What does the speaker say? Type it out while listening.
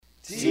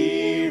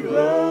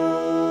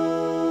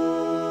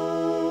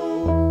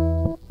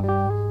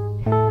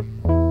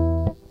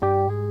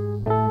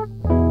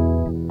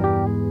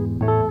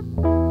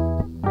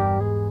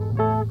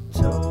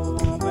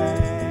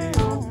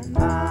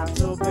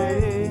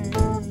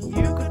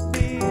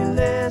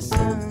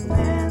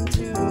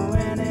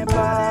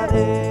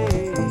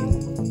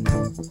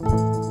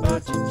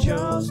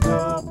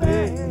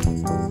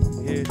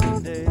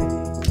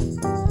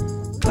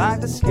Like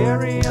the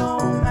scary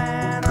old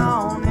man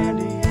on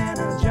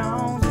Indiana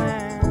Jones,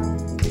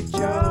 man, he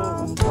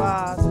chose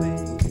wisely.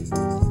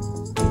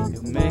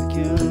 He'll make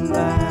you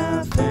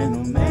laugh and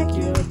he'll make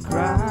you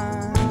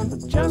cry,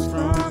 but just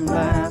from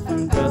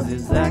laughing, 'cause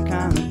he's that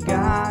kind of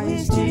guy.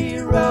 He's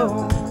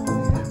T-Row,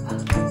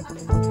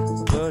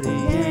 but he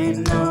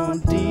ain't no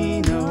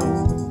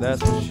Dino,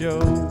 that's for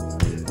sure.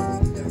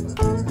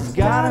 He's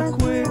got a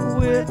quick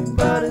wit,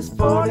 but his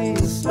 40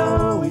 is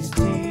slow. He's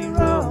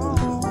T-Row.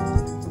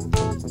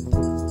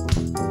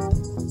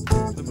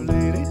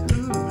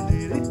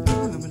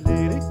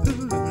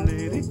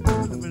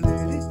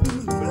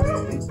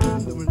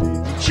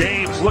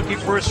 James looking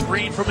for a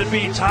screen from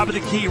Embiid, top of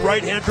the key,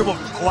 right-hand dribble,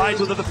 collides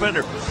with the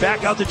defender.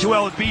 Back out to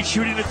Joel Embiid,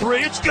 shooting a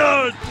three. It's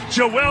good!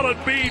 Joel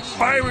Embiid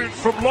firing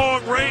from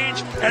long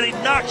range, and he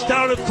knocks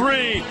down a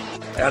three.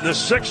 And the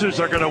Sixers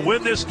are going to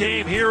win this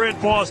game here in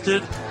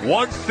Boston,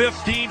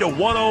 115 to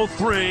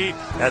 103,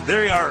 and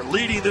they are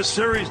leading this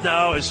series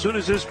now as soon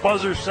as this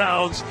buzzer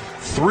sounds,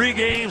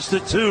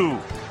 3-2.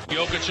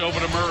 Jokic over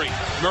to Murray.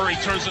 Murray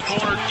turns the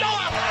corner.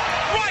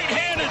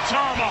 Right-handed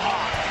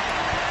tomahawk.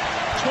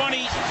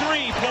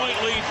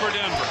 23-point lead for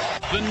Denver.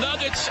 The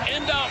Nuggets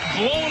end up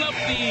blowing up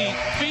the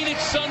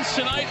Phoenix Suns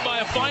tonight by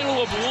a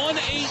final of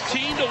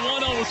 118 to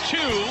 102.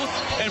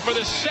 And for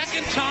the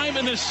second time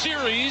in the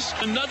series,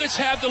 the Nuggets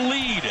have the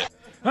lead.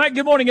 All right,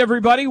 good morning,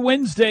 everybody.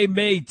 Wednesday,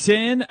 May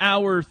 10,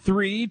 hour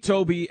 3.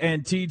 Toby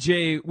and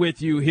TJ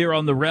with you here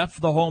on The Ref,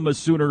 the home of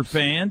Sooner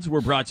fans. We're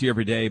brought to you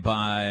every day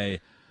by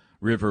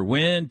River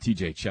Wind.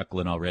 TJ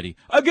chuckling already.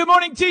 Good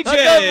morning, TJ.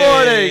 Good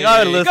morning.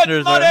 Our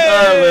listeners are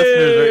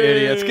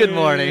idiots. Good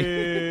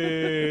morning.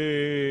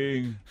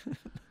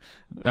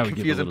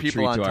 Confusing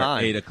people on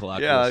time. 8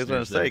 o'clock. Yeah, I was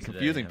going to say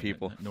confusing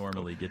people.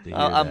 Normally get to hear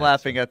I'm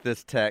laughing at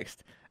this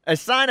text. A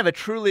sign of a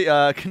truly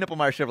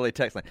Knippelmeyer Chevrolet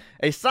text line.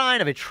 A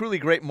sign of a truly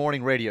great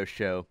morning radio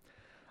show.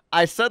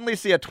 I suddenly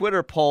see a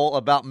Twitter poll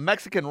about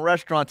Mexican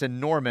restaurants in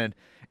Norman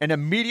and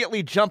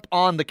immediately jump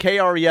on the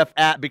KREF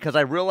app because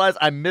I realize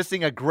I'm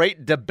missing a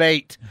great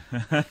debate.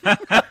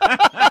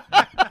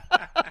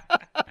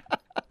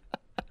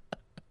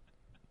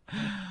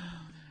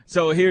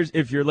 So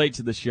if you're late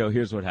to the show,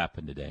 here's what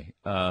happened today.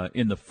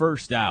 In the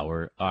first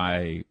hour,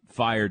 I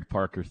fired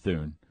Parker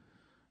Thune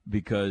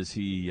because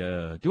he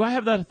do I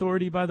have that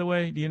authority, by the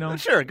way? Do you know?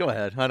 Sure, go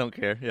ahead. I don't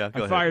care. Yeah, go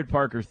ahead. I fired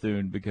Parker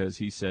Thune because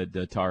he said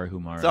Tara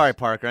Humara. Sorry,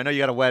 Parker. I know you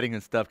got a wedding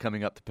and stuff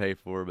coming up to pay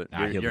for, but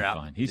he'll be out.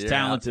 fine. He's You're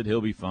talented. Out.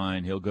 He'll be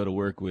fine. He'll go to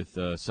work with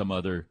some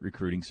other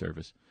recruiting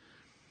service.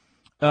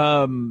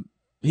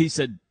 He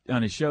said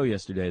on his show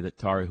yesterday that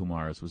Tara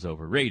Humara's was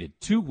overrated,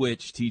 to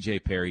which T.J.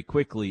 Perry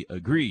quickly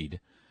agreed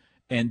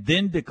and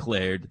then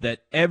declared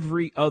that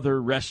every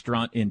other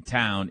restaurant in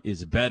town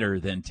is better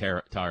than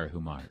Tara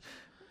Humara's.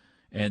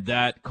 And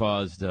that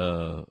caused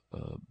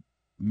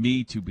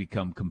me to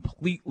become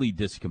completely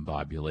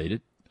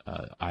discombobulated.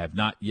 I have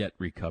not yet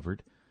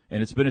recovered.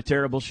 And it's been a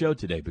terrible show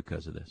today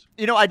because of this.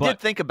 You know, I did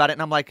think about it,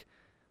 and I'm like,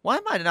 why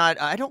am I not?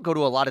 I don't go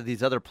to a lot of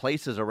these other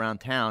places around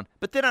town.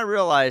 But then I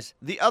realized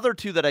the other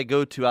two that I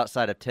go to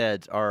outside of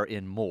Ted's are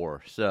in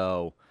Moore.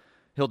 So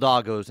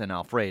Hidalgo's and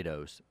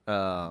Alfredo's.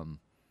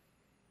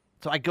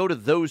 So I go to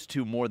those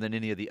two more than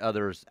any of the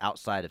others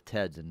outside of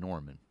Ted's in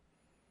Norman.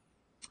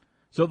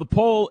 So the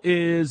poll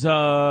has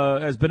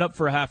been up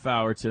for a half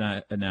hour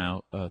tonight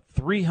now.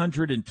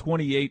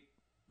 328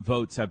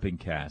 votes have been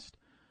cast.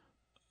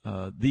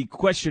 The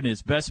question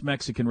is, best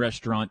Mexican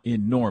restaurant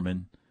in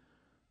Norman,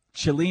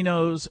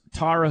 Chilinos,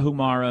 Tara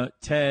Humara,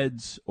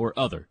 Ted's, or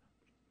other?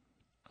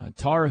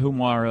 Tara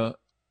Humara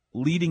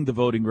leading the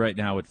voting right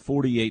now at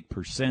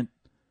 48%,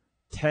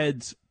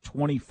 Ted's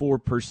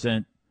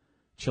 24%,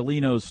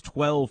 Chilinos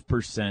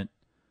 12%,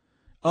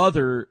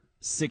 other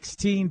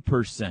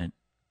 16%.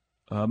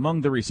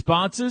 Among the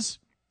responses,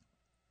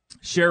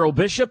 Cheryl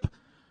Bishop,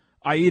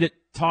 I eat at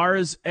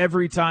Tara's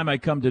every time I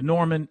come to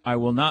Norman. I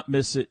will not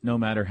miss it no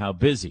matter how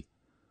busy.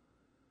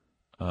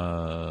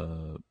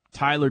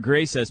 Tyler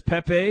Gray says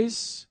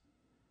Pepe's.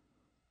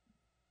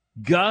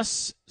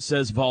 Gus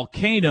says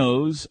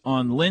Volcanoes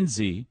on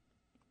Lindsay.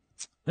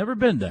 Never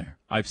been there.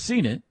 I've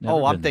seen it.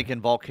 I'm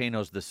thinking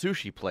Volcanoes, the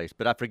sushi place,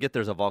 but I forget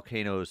there's a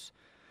Volcanoes.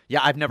 Yeah,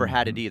 I've never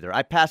had it either.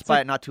 I passed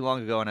by it not too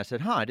long ago, and I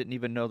said, I didn't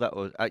even know that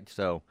was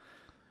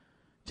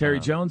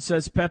Terry Jones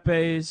says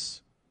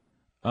Pepe's.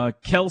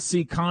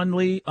 Kelsey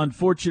Conley,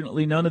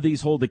 unfortunately, none of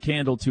these hold a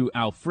candle to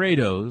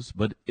Alfredo's,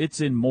 but it's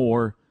in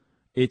Moore.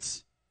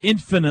 It's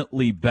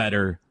infinitely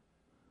better,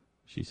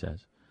 she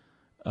says.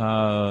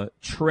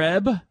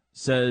 Treb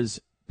says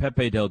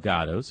Pepe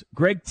Delgado's.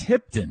 Greg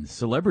Tipton,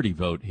 celebrity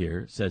vote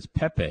here, says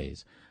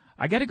Pepe's.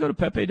 I got to go to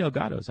Pepe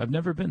Delgado's. I've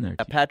never been there.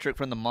 Patrick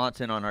from the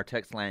Monson on our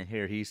text line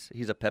here, he's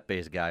a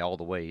Pepe's guy all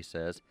the way, he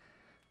says.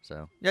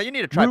 So, yeah, you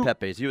need to try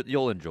Pepe's.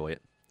 You'll enjoy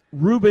it.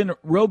 Ruben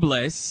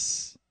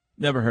Robles,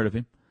 never heard of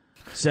him,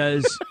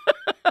 says...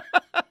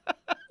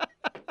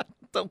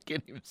 Don't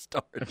get him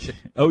started.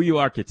 OU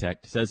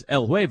Architect says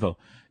El Huevo.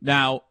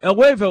 Now, El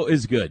Huevo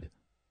is good.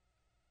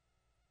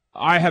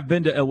 I have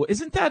been to El Huevo.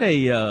 Isn't that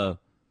a...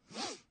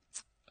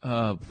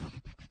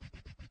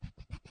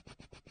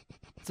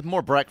 It's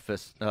more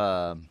breakfast.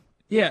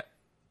 Yeah,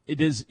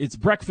 it is. It's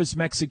breakfast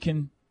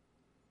Mexican.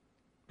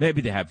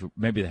 Maybe they have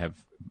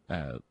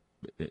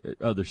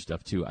other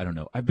stuff too. I don't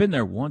know. I've been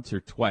there once or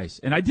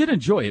twice, and I did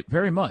enjoy it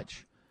very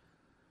much.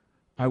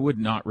 I would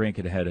not rank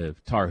it ahead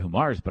of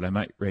Tarahumara's, but I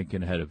might rank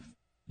it ahead of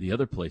the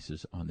other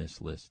places on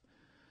this list.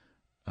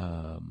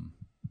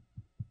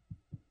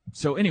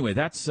 So anyway,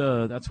 that's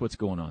what's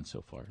going on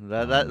so far.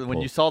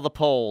 When you saw the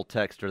poll,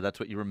 Texter, that's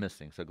what you were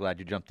missing. So glad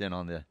you jumped in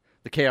on the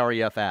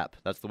KREF app.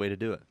 That's the way to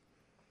do it.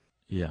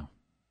 Yeah,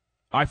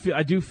 I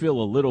do feel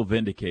a little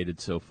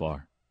vindicated so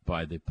far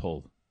by the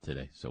poll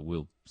today. So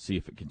we'll see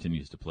if it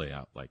continues to play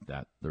out like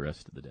that the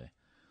rest of the day.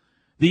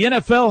 The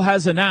NFL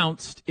has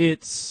announced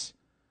its.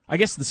 I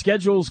guess the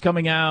schedule's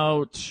coming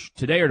out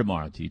today or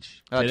tomorrow,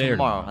 Teach?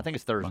 Tomorrow. I think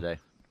it's Thursday.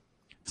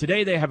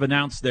 Today they have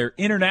announced their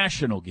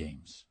international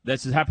games.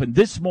 This has happened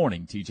this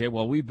morning, TJ,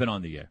 while we've been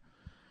on the air.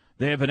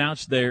 They have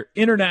announced their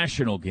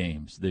international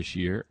games this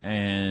year,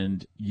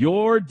 and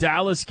your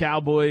Dallas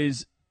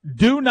Cowboys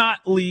do not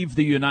leave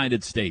the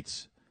United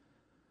States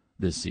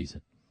this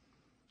season.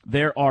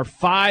 There are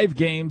 5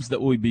 games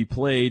that will be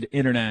played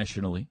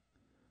internationally.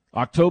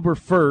 October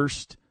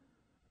 1st,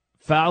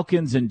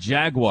 Falcons and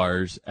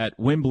Jaguars at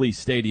Wembley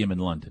Stadium in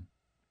London.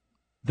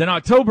 Then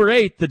October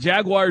 8th, the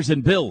Jaguars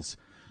and Bills.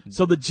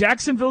 So the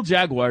Jacksonville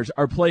Jaguars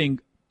are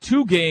playing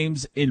 2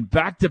 games in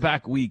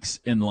back-to-back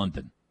weeks in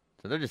London.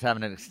 So they're just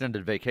having an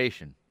extended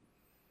vacation.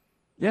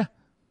 Yeah.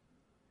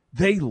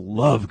 They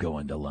love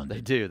going to London.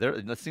 They do.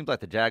 It seems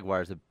like the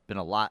Jaguars have been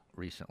a lot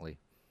recently.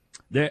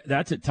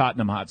 That's at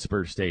Tottenham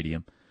Hotspur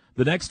Stadium.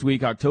 The next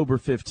week, October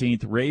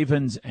 15th,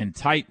 Ravens and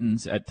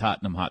Titans at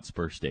Tottenham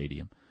Hotspur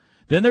Stadium.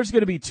 Then there's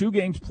going to be 2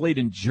 games played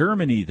in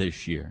Germany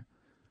this year.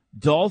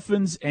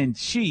 Dolphins and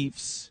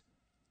Chiefs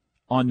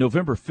on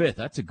November 5th.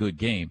 That's a good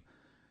game.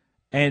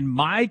 And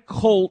my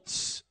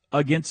Colts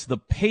against the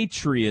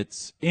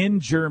Patriots in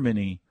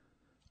Germany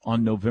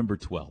on November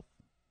 12th.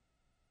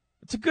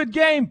 It's a good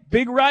game.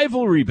 Big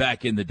rivalry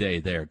back in the day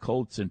there,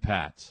 Colts and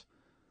Pats.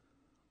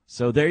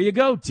 So there you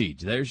go,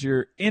 Teach. There's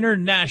your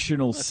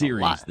international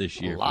series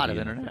this year. A lot of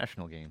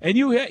international games. And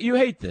you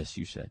hate this,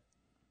 you said.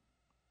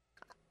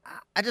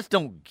 I just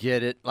don't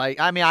get it.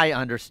 I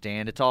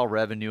understand it's all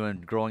revenue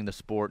and growing the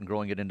sport and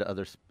growing it into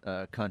other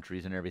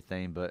countries and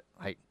everything. But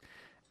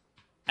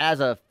as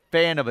a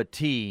fan of a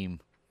team,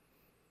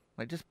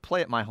 just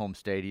play at my home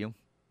stadium.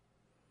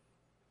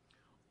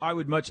 I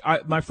would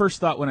my first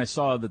thought when I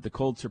saw that the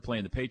Colts are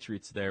playing the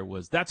Patriots there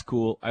was, that's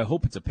cool. I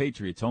hope it's a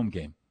Patriots home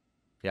game.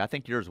 Yeah, I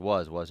think yours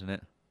wasn't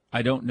it?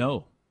 I don't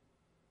know.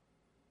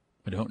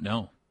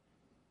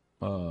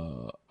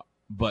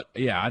 But,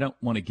 yeah, I don't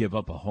want to give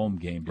up a home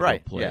game to go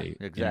play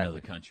in another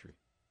country.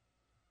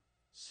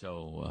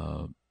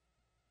 So,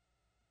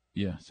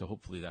 so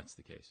hopefully that's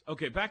the case.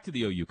 Okay, back to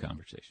the OU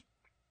conversation.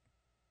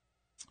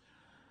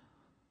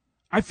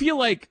 I feel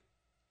like,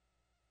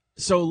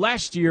 so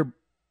last year,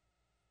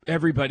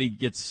 everybody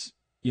gets,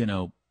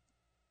 the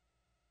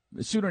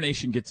Sooner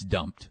Nation gets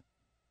dumped.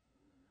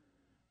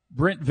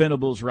 Brent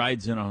Venables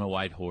rides in on a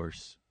white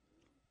horse.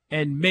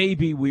 And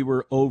maybe we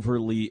were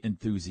overly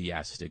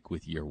enthusiastic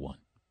with year one.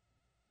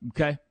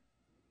 Okay?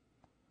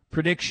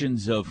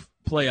 Predictions of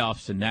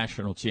playoffs and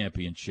national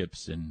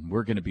championships, and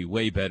we're going to be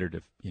way better,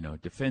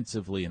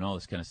 defensively and all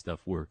this kind of stuff.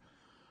 We're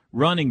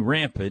running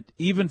rampant,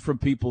 even from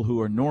people who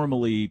are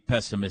normally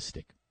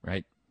pessimistic,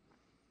 right?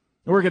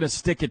 We're going to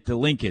stick it to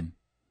Lincoln.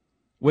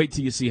 Wait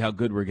till you see how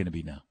good we're going to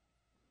be now.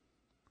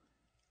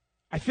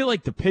 I feel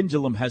like the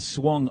pendulum has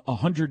swung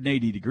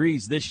 180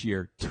 degrees this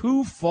year,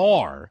 too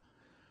far.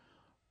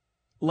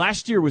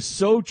 Last year was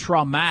so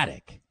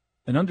traumatic,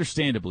 and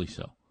understandably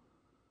so.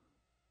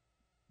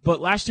 But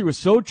last year was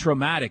so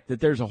traumatic that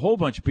there's a whole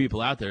bunch of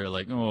people out there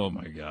like, oh,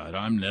 my God,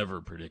 I'm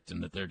never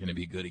predicting that they're going to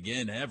be good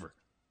again, ever.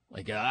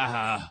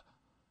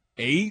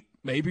 8?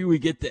 Maybe we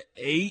get to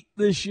 8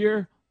 this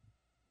year?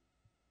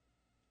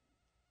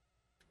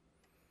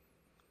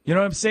 You know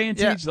what I'm saying,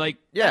 Teach?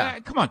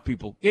 Come on,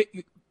 people.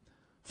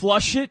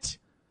 Flush it.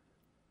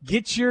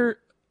 Get your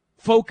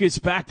focus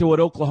back to what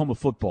Oklahoma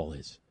football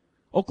is.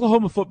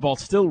 Oklahoma football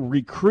still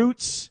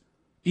recruits,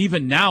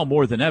 even now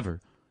more than ever,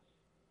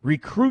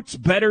 recruits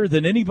better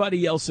than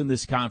anybody else in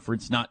this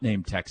conference, not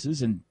named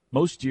Texas, and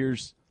most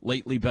years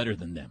lately better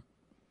than them.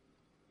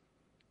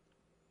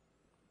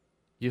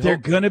 They're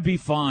going to be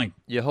fine.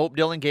 You hope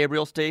Dylan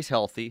Gabriel stays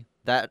healthy.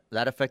 That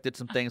affected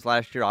some things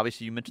last year.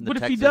 Obviously, you mentioned the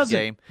Texas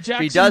game. Jackson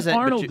if he doesn't,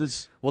 Arnold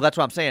is... Well, that's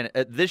what I'm saying.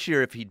 This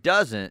year, if he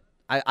doesn't,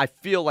 I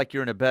feel like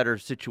you're in a better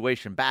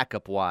situation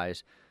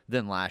backup-wise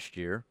than last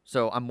year.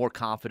 So I'm more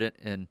confident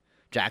in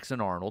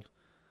Jackson Arnold.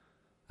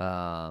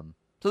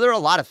 So there are a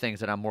lot of things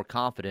that I'm more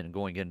confident in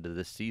going into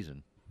this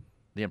season.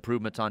 The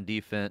improvements on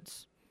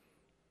defense.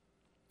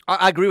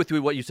 I agree with you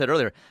with what you said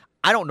earlier.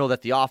 I don't know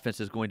that the offense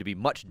is going to be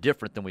much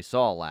different than we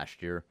saw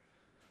last year.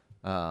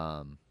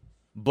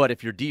 But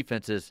if your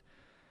defense is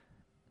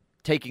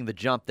taking the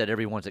jump that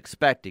everyone's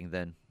expecting,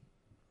 then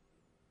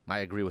I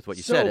agree with what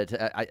you said.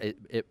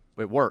 It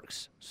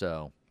works.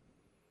 So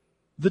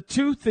the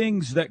two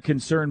things that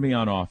concern me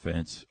on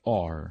offense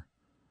are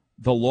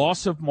the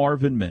loss of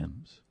Marvin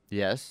Mims.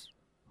 Yes.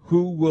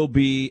 Who will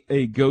be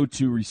a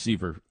go-to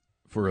receiver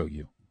for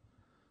OU.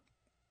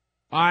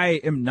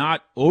 I am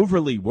not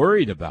overly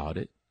worried about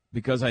it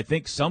because I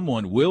think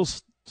someone will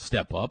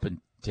step up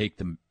and take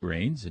the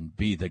reins and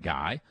be the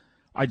guy.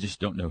 I just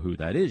don't know who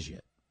that is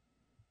yet.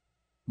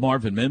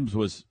 Marvin Mims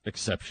was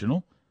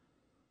exceptional.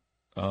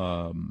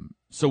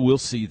 So we'll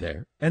see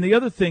there. And the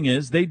other thing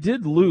is they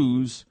did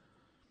lose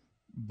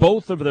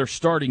both of their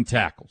starting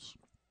tackles.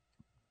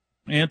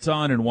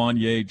 Anton and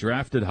Wanye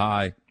drafted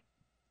high.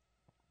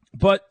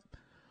 But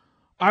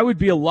I would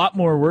be a lot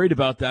more worried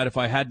about that if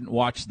I hadn't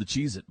watched the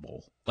Cheez-It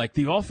Bowl. Like,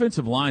 the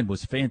offensive line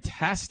was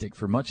fantastic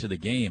for much of the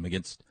game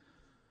against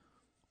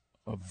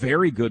a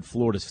very good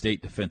Florida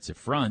State defensive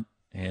front.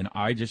 And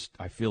I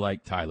feel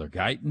like Tyler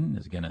Guyton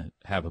is going to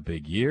have a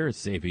big year.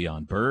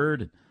 Savion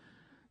Byrd.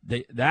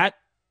 That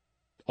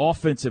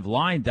offensive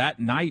line that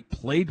night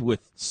played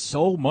with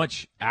so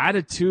much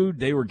attitude.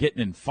 They were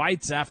getting in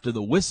fights after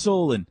the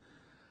whistle. And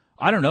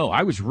I don't know.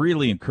 I was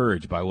really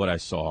encouraged by what I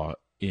saw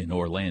in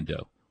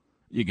Orlando.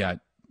 You got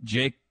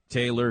Jake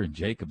Taylor and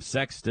Jacob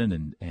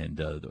Sexton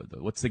and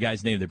what's the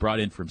guy's name they brought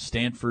in from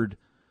Stanford,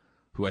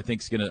 who I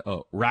think is going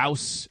to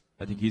Rouse.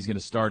 I think he's going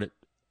to start at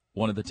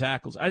one of the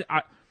tackles. I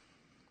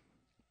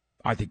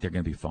think they're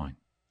going to be fine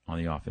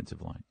on the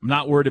offensive line. I'm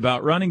not worried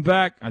about running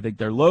back. I think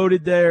they're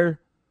loaded there.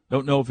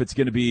 Don't know if it's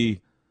going to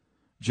be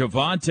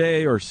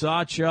Javonte or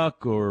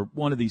Sawchuk or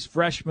one of these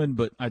freshmen,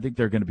 but I think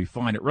they're going to be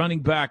fine at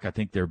running back. I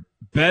think they're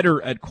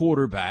better at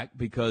quarterback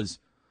because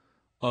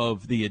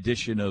of the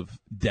addition of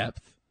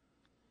depth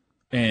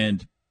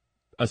and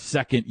a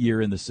second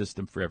year in the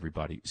system for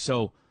everybody.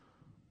 So,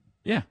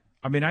 yeah,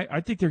 I mean,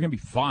 I think they're going to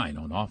be fine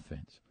on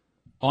offense.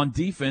 On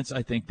defense,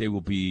 I think they will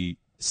be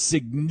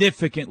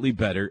significantly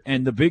better,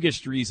 and the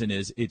biggest reason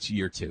is it's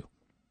year 2.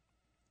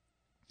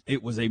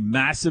 It was a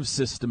massive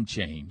system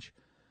change.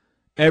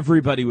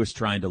 Everybody was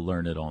trying to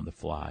learn it on the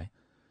fly.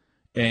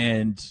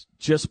 And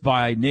just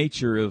by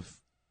nature of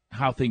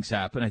how things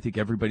happen, I think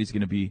everybody's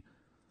going to be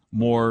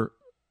more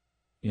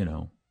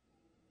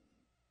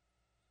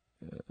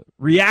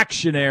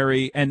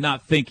reactionary and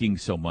not thinking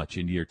so much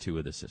in year 2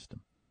 of the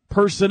system.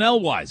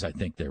 Personnel-wise, I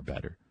think they're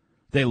better.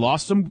 They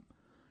lost some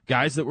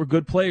guys that were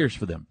good players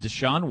for them.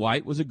 Deshaun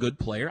White was a good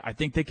player. I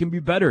think they can be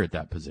better at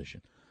that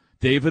position.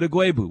 David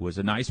Agwebu was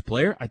a nice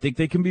player. I think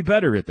they can be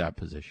better at that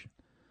position.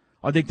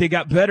 I think they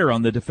got better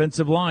on the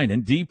defensive line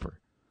and deeper.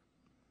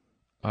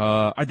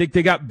 I think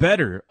they got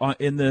better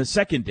in the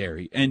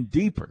secondary and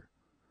deeper.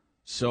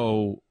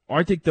 So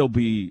I think they'll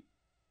be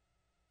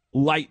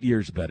light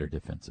years better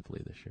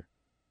defensively this year.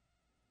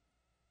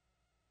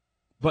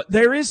 But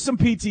there is some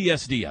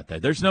PTSD out there.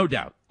 There's no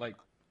doubt. Like,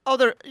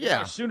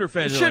 yeah. Sooner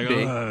fans should are like,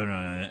 be.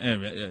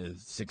 no,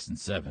 6 and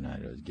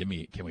 7.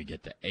 Can we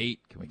get to 8?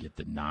 Can we get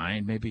to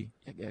 9? Maybe.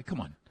 Yeah,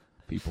 come on,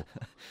 people.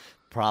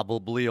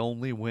 Probably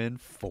only win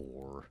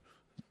 4.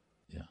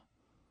 Yeah.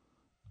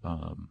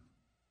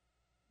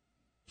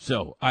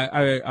 So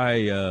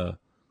I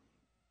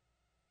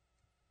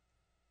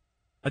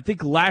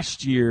think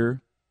last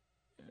year,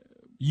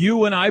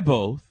 you and I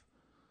both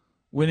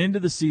went into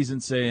the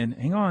season saying,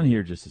 hang on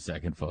here just a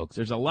second, folks.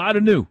 There's a lot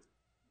of new.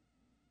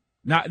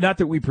 Not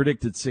that we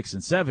predicted 6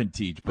 and 7,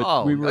 Teach,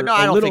 but we were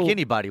I don't think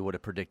anybody would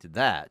have predicted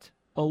that.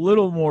 A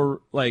little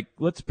more like,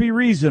 let's be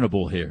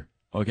reasonable here,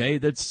 okay?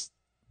 This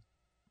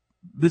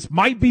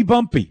might be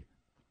bumpy.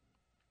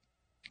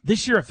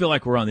 This year I feel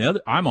like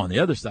I'm on the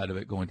other side of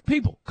it going,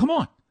 people, come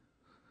on.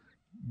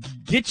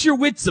 Get your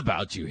wits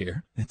about you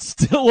here. It's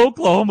still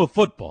Oklahoma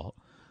football.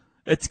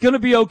 It's going to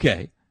be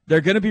okay.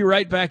 They're going to be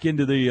right back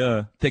into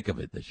the thick of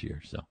it this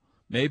year. So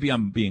maybe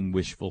I'm being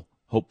wishful,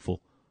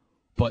 hopeful.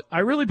 But I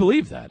really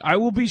believe that. I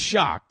will be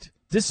shocked,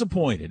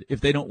 disappointed if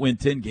they don't win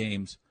 10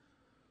 games,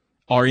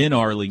 are in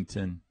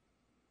Arlington,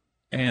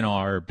 and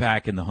are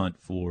back in the hunt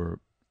for,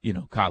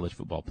 college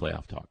football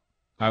playoff talk.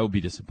 I will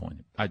be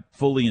disappointed. I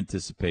fully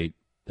anticipate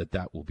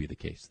that will be the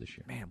case this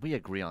year. Man, we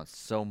agree on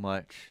so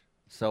much,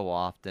 so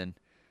often.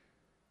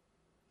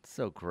 It's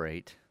so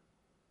great.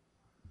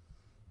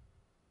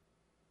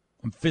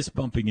 I'm fist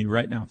bumping you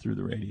right now through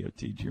the radio,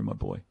 TJ. You're my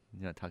boy.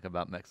 You want to talk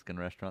about Mexican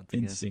restaurants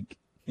again?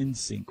 In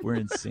sync. We're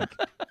in sync.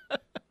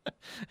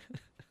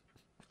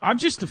 I'm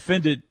just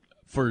offended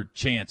for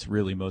Chance,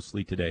 really,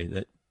 mostly today,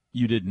 that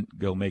you didn't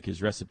go make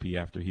his recipe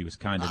after he was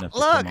kind enough to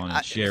come on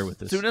and share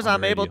with us. As soon as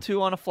I'm able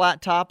to on a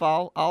flat top,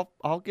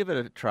 I'll give it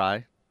a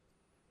try.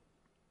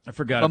 I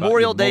forgot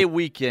Memorial Day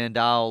weekend.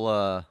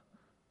 I'll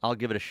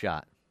give it a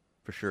shot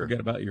for sure.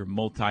 Forget about your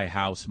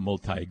multi-house,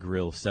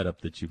 multi-grill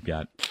setup that you've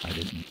got. I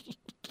didn't.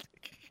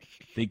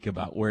 think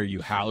about where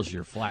you house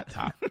your flat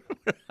top.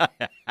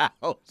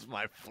 How's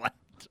my flat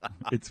top?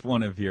 It's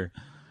one of your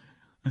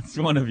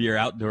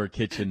outdoor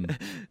kitchen.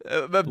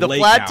 The lake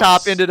flat house.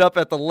 top ended up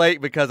at the lake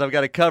because I've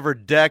got a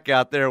covered deck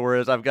out there,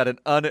 whereas I've got an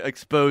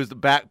unexposed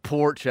back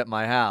porch at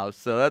my house.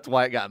 So that's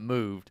why it got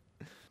moved.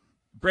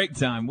 Break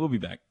time. We'll be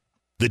back.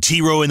 The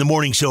T-Row in the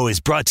Morning Show is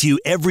brought to you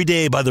every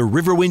day by the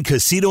Riverwind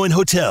Casino and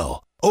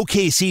Hotel,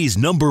 OKC's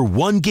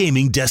 #1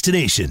 gaming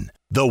destination.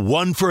 The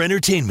one for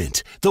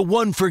entertainment, the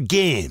one for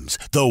games,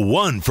 the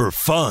one for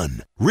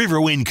fun.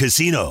 Riverwind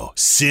Casino,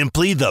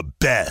 simply the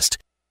best.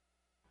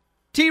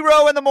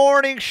 T-Row in the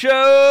Morning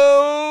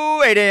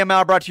Show, 8 a.m.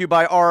 hour, brought to you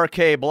by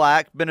RK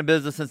Black. Been in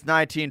business since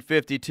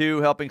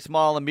 1952, helping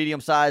small and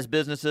medium-sized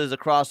businesses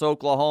across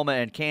Oklahoma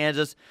and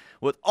Kansas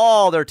with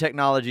all their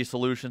technology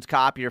solutions,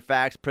 copier,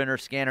 fax, printer,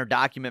 scanner,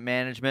 document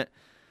management.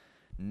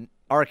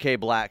 RK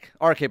Black,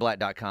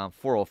 rkblack.com,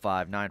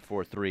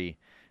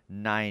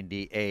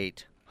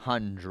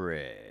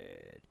 405-943-9800.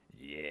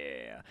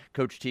 Yeah.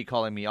 Coach T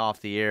calling me off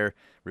the air,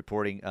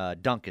 reporting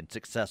Duncan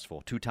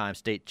successful, 2-time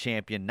state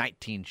champion,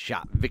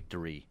 19-shot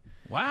victory.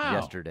 Wow.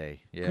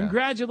 Yesterday. Yeah.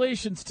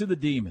 Congratulations to the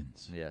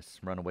Demons. Yes,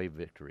 runaway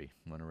victory.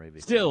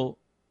 Still,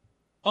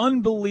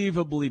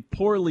 unbelievably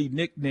poorly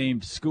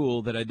nicknamed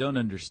school that I don't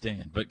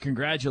understand, but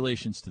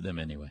congratulations to them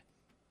anyway.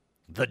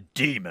 The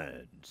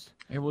Demons.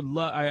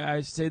 I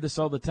say this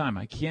all the time.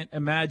 I can't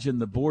imagine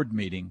the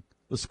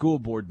school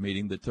board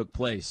meeting that took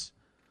place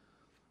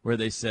where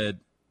they said,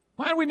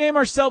 why don't we name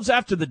ourselves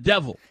after the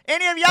devil?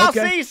 Any of y'all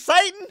see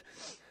Satan?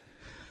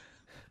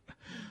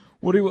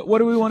 What do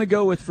we want to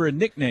go with for a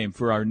nickname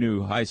for our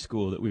new high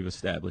school that we've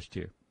established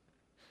here?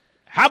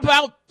 How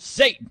about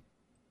Satan?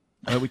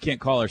 We can't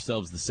call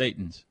ourselves the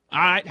Satans. All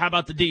right, how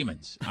about the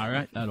Demons? All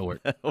right, that'll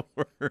work. That'll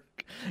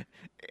work.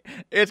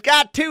 It's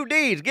got 2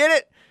 D's, get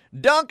it?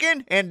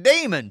 Duncan and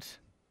Demons.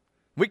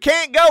 We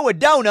can't go with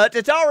donuts.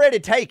 It's already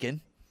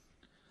taken.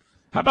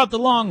 How about the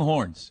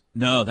Longhorns?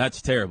 No,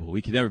 that's terrible.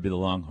 We could never be the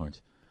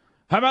Longhorns.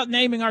 How about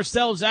naming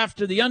ourselves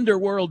after the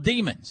underworld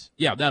demons?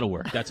 Yeah, that'll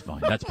work. That's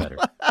fine. That's better.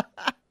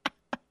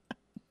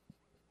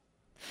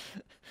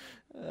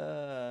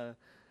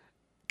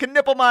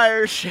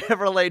 Knippelmeyer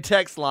Chevrolet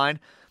text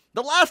line.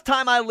 The last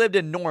time I lived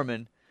in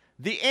Norman,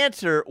 the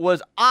answer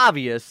was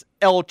obvious,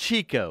 El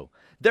Chico.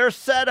 Their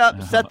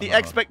setup set the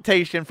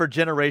expectation for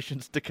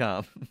generations to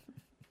come.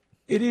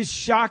 It is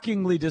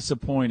shockingly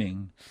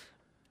disappointing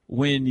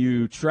when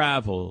you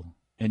travel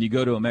and you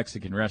go to a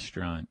Mexican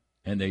restaurant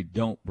and they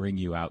don't bring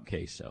you out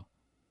queso.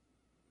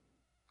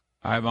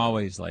 I'm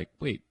always like,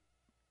 wait,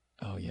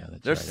 oh, yeah,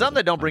 that's There's right. some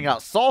that don't bring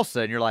out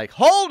salsa, and you're like,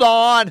 hold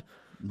on.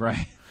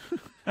 Right.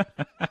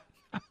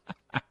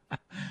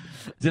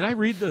 Did I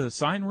read the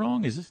sign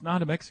wrong? Is this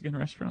not a Mexican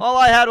restaurant? All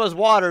I had was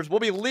waters. We'll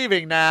be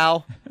leaving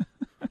now.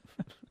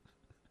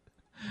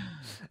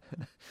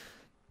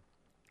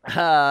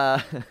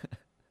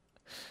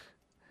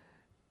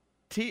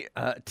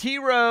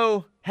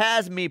 T-Row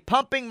has me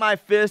pumping my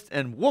fist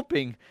and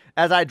whooping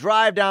as I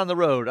drive down the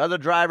road. Other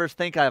drivers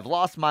think I've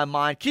lost my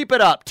mind. Keep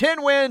it up.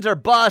 10 wins or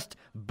bust.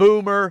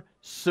 Boomer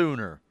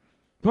Sooner.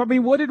 I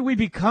mean, what did we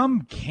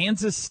become?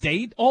 Kansas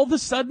State all of a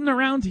sudden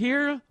around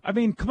here? I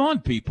mean, come on,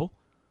 people.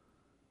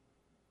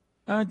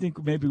 I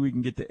think maybe we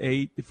can get to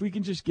 8. If we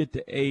can just get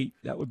to 8,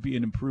 that would be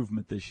an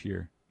improvement this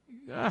year.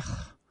 Ugh,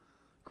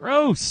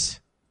 gross.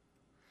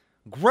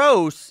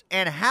 Gross.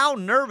 And how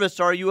nervous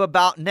are you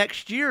about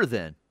next year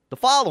then? The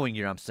following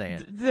year, I'm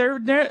saying.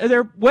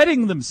 They're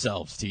wetting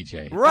themselves,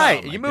 TJ.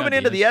 Right. Oh, you moving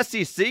into the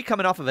SEC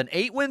coming off of an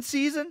 8-win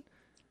season?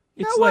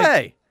 It's no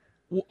way.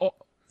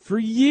 For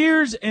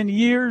years and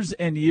years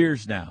and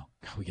years now,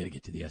 God, we got to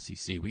get to the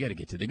SEC. We got to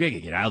get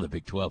out of the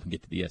Big 12 and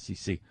get to the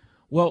SEC.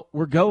 Well,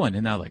 we're going,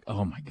 and now like,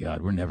 oh, my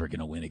God, we're never going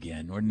to win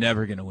again. We're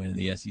never going to win in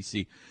the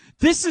SEC.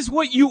 This is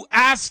what you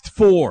asked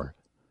for.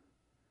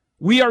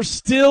 We are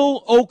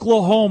still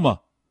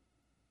Oklahoma.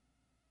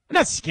 I'm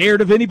not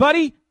scared of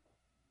anybody.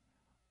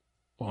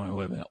 Oh,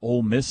 wait a minute.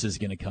 Ole Miss is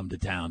going to come to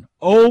town.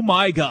 Oh,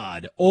 my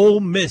God.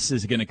 Ole Miss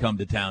is going to come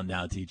to town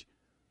now, TJ.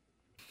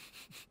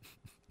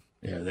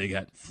 Yeah, they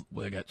got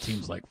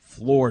teams like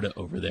Florida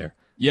over there.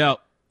 Yeah,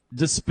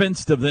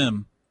 dispensed of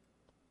them.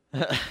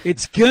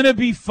 It's going to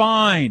be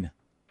fine.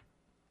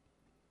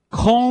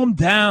 Calm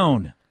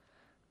down.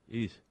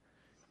 Jeez.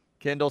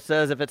 Kendall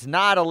says if it's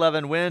not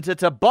 11 wins,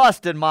 it's a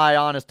bust in my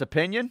honest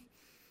opinion.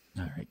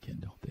 All right,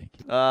 Kendall, thank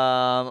you.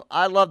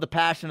 I love the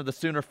passion of the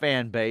Sooner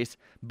fan base,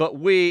 but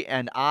we,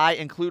 and I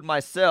include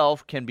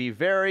myself, can be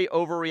very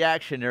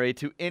overreactionary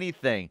to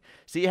anything.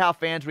 See how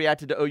fans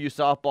reacted to OU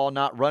softball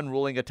not run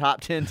ruling a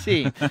top 10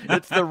 team.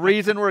 It's the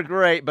reason we're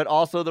great, but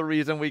also the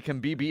reason we can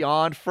be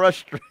beyond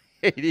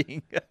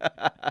frustrating.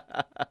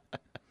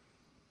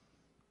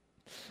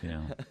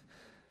 Yeah.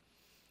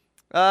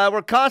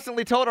 We're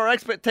constantly told our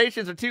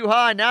expectations are too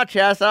high, now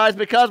chastised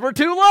because we're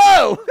too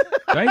low.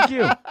 Thank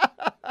you.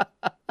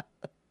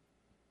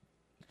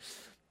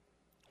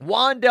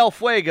 Juan Del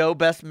Fuego,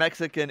 best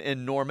Mexican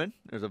in Norman.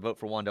 There's a vote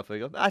for Juan Del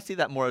Fuego. I see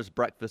that more as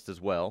breakfast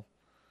as well,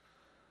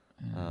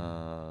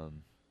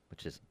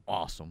 which is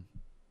awesome.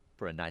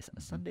 for a nice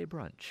Sunday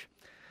brunch.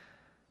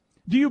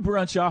 Do you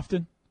brunch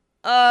often?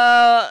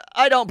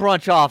 I don't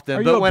brunch often,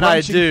 Are you but a when I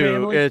brunching do,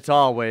 family? it's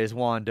always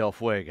Juan Del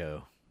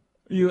Fuego.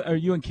 Are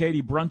you and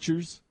Katie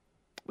brunchers?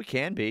 We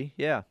can be,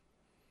 yeah.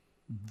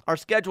 Our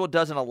schedule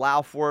doesn't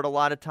allow for it a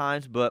lot of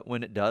times, but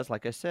when it does,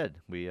 like I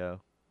said, we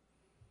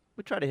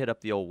try to hit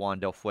up the old Juan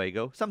Del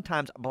Fuego.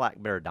 Sometimes Black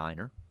Bear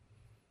Diner.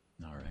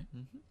 All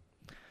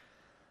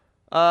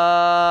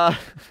right.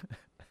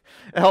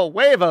 El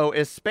huevo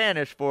is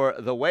Spanish for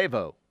the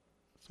huevo.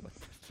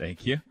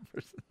 Thank you.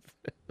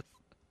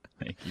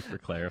 Thank you for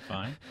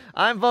clarifying.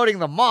 I'm voting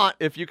the Mont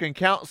if you can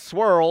count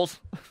swirls.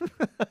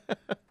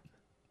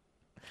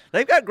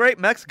 They've got great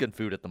Mexican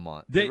food at the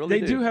Mont. They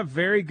really do have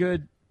very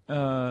good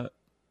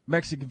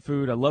Mexican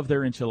food. I love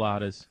their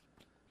enchiladas.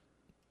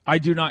 I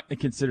do not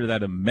consider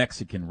that a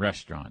Mexican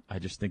restaurant. I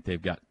just think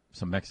they've got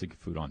some Mexican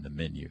food on the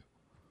menu.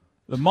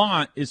 The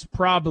Mont is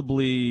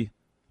probably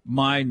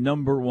my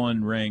number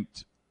one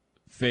ranked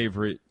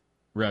favorite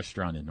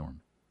restaurant in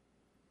Norman.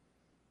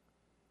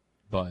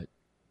 But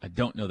I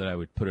don't know that I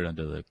would put it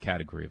under the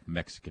category of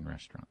Mexican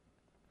restaurant.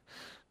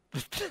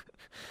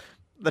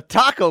 The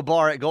taco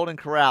bar at Golden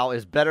Corral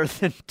is better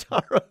than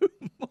Taro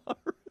Mar.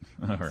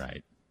 All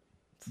right.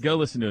 Go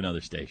listen to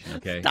another station,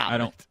 okay?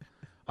 Stop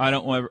I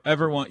don't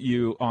ever want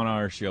you on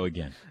our show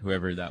again,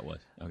 whoever that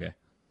was, okay?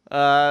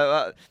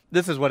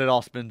 This is what it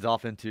all spins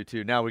off into,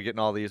 too. Now we're getting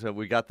all these.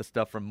 We got the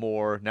stuff from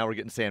Moore. Now we're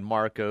getting San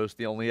Marcos,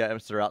 the only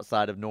answer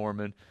outside of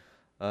Norman.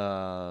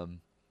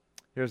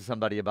 Here's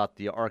somebody about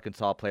the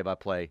Arkansas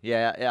play-by-play.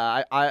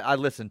 Yeah, I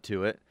listened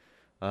to it.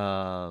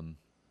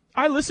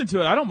 I listened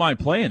to it. I don't mind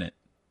playing it.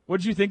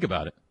 What did you think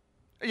about it?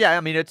 Yeah,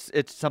 I mean, it's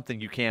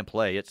something you can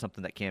play. It's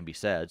something that can be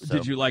said. So.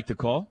 Did you like the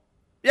call?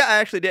 Yeah, I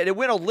actually did. It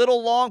went a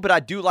little long, but I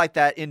do like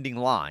that ending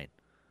line.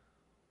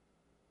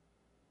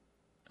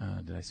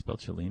 Did I spell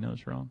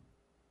Cholinos wrong?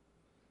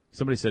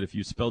 Somebody said if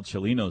you spelled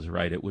Cholinos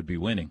right, it would be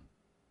winning.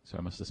 So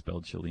I must have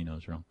spelled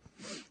Cholinos wrong.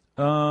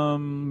 Let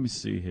me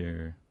see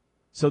here.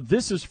 So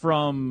this is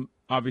from,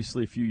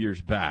 obviously, a few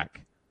years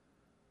back.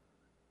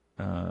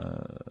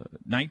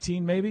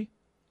 19 maybe?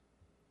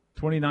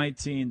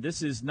 2019.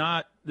 This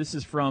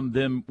is from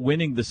them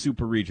winning the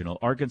Super Regional.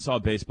 Arkansas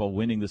baseball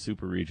winning the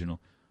Super Regional.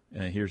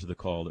 And here's the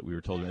call that we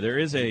were told. There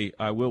is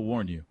I will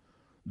warn you,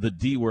 the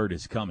D word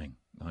is coming.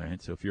 All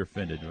right, so if you're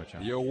offended, watch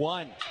out. You're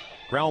one.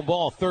 Ground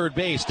ball, third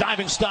base.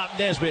 Diving stop,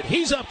 Nesbitt.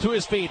 He's up to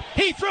his feet.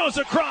 He throws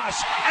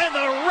across, and the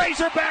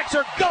Razorbacks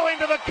are going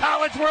to the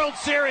College World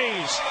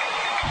Series.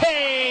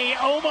 Hey,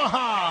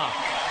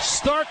 Omaha.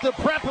 Start the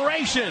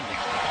preparation.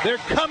 They're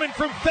coming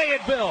from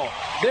Fayetteville.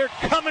 They're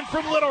coming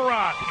from Little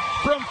Rock,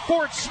 from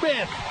Fort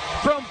Smith,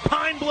 from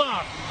Pine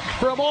Bluff,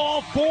 from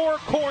all four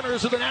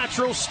corners of the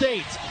natural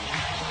state.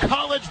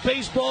 College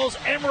baseball's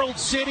Emerald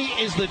City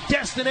is the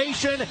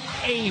destination.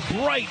 A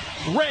bright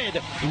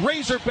red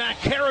Razorback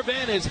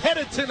caravan is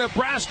headed to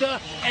Nebraska,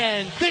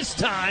 and this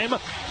time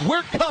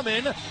we're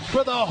coming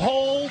for the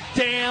whole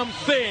damn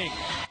thing.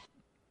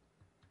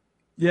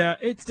 Yeah,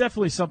 it's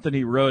definitely something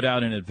he wrote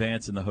out in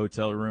advance in the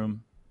hotel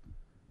room,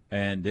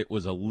 and it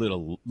was a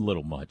little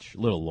much, a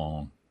little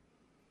long.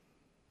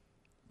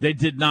 They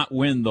did not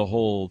win the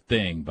whole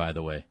thing, by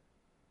the way.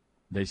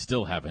 They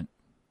still haven't.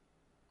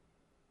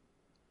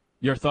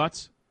 Your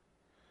thoughts?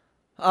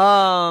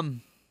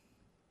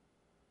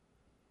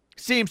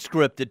 Seems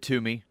scripted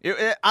to me.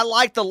 I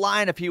like the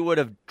line if he would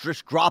have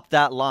just dropped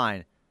that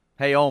line,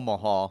 "Hey,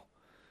 Omaha,"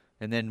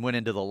 and then went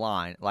into the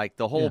line. Like,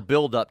 the whole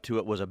build-up to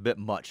it was a bit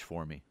much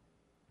for me.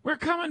 We're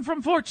coming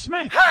from Fort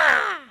Smith.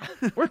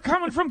 We're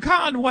coming from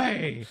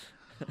Conway.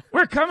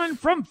 We're coming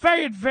from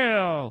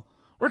Fayetteville.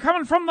 We're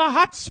coming from the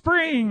Hot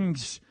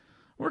Springs.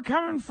 We're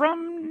coming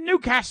from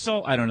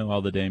Newcastle. I don't know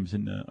all the names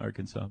in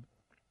Arkansas.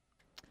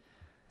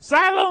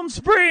 Siloam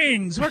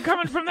Springs. We're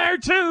coming from there,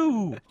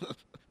 too.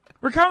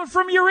 We're coming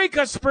from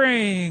Eureka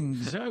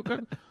Springs.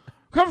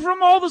 Come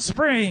from all the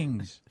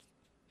springs.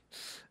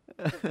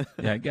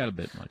 Yeah, I got a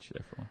bit much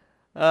there for him.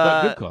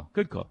 But good call.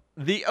 Good call.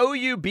 The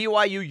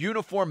OU-BYU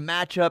uniform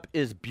matchup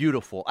is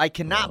beautiful. I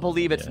cannot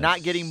believe it's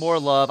not getting more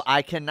love.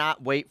 I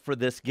cannot wait for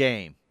this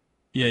game.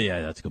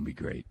 Yeah, that's going to be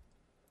great.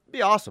 It'll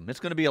be awesome. It's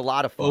going to be a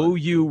lot of fun.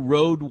 OU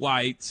road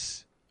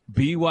whites,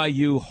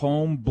 BYU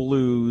home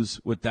blues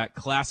with that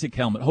classic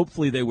helmet.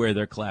 Hopefully they wear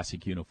their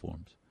classic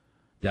uniforms.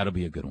 That'll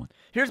be a good one.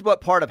 Here's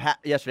what part of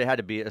yesterday had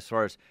to be as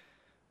far as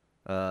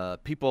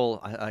people,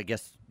 I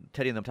guess,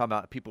 Teddy and them talking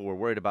about people were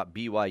worried about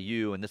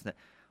BYU and this and that.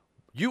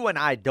 You and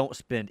I don't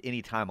spend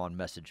any time on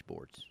message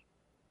boards.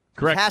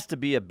 Correct. It has to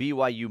be a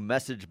BYU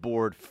message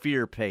board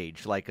fear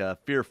page, like a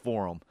fear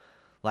forum.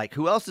 Like,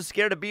 who else is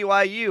scared of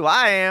BYU?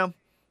 I am.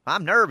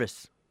 I'm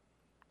nervous.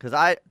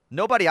 Because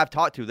nobody I've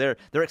talked to, they're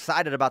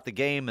excited about the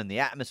game and the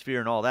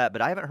atmosphere and all that,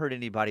 but I haven't heard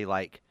anybody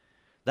like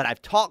that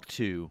I've talked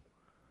to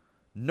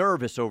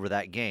nervous over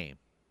that game.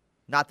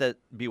 Not that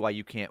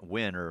BYU can't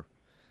win or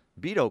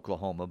beat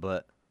Oklahoma,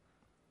 but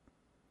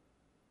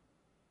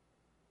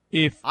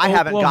I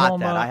haven't got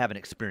that. I haven't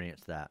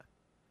experienced that.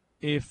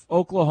 If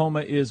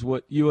Oklahoma is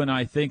what you and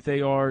I think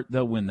they are,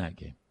 they'll win that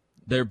game.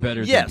 They're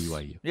better than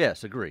BYU.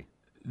 Yes, agree.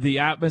 The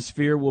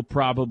atmosphere will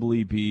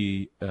probably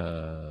be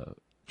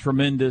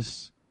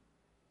tremendous.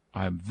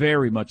 I'm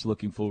very much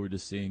looking forward to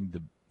seeing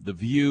the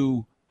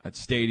view at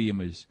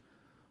Stadium is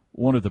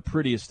one of the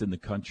prettiest in the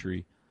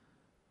country.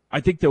 I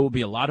think there will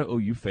be a lot of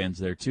OU fans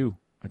there, too.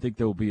 I think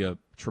there will be a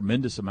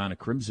tremendous amount of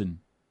Crimson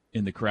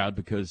in the crowd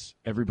because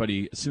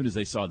everybody, as soon as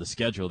they saw the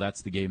schedule,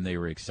 that's the game they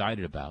were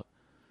excited about.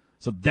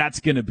 So that's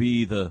going to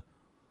be the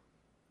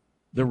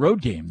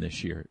road game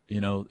this year.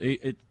 You know,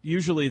 it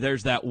usually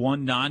there's that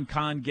one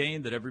non-con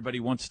game that everybody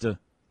wants to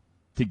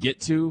get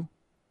to.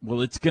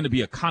 Well, it's going to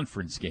be a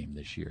conference game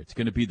this year. It's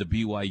going to be the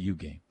BYU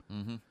game.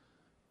 Mm-hmm.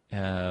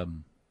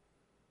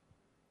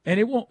 And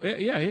it won't,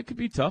 it could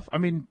be tough. I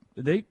mean,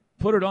 they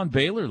put it on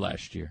Baylor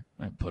last year.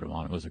 I put them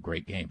on. It was a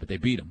great game, but they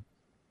beat them.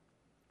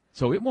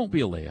 So it won't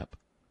be a layup.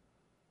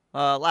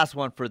 Last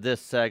one for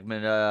this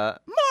segment.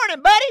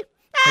 Morning, buddy.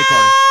 Hey,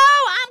 Carter.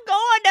 Oh, I'm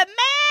going to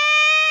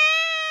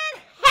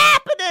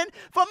Manhattan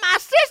for my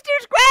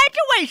sister's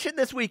graduation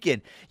this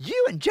weekend.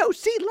 You and Joe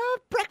C.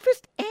 love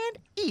breakfast and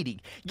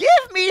eating.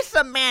 Give me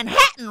some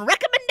Manhattan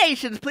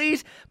recommendations,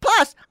 please.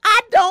 Plus,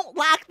 I don't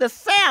like the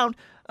sound.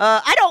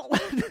 I don't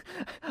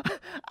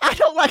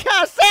like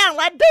how I sound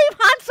like Dave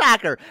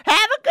Hunsaker.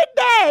 Have a good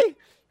day.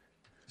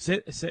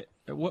 Say,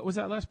 what was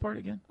that last part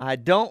again? I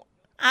don't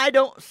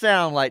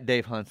sound like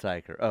Dave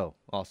Hunsaker. Oh,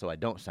 also, I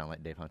don't sound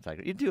like Dave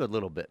Hunsaker. You do a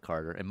little bit,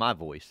 Carter, in my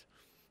voice.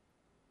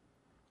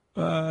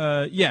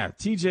 Yeah,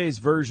 TJ's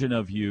version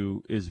of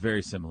you is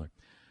very similar.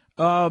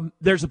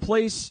 There's a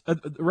place, a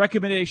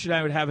recommendation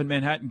I would have in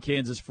Manhattan,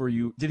 Kansas for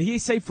you. Did he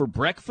say for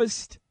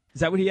breakfast?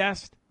 Is that what he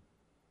asked?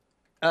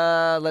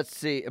 Let's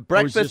see.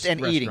 Breakfast and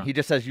restaurant? eating. He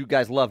just says you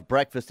guys love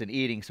breakfast and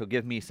eating, so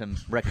give me some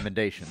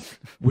recommendations.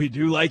 We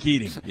do like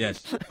eating,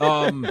 yes.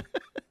 The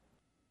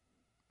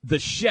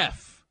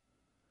Chef.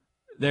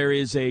 There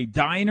is a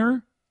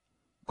diner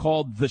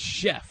called The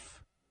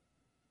Chef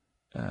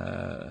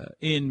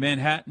in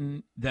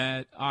Manhattan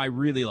that I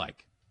really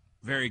like.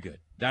 Very good.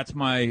 That's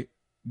my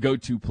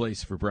go-to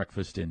place for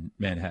breakfast in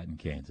Manhattan,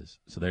 Kansas.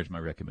 So there's my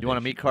recommendation. You want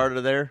to meet Carter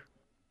there?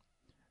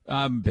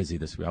 I'm busy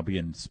this week. I'll be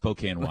in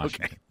Spokane,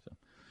 Washington. Okay. So.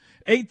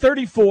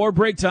 8:34,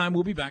 break time.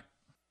 We'll be back.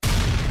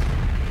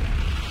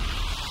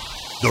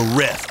 The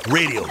Ref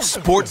Radio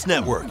Sports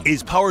Network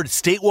is powered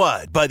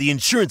statewide by the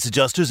insurance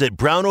adjusters at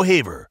Brown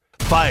O'Haver.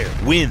 Fire,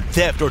 wind,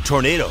 theft, or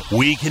tornado,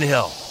 we can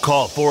help.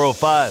 Call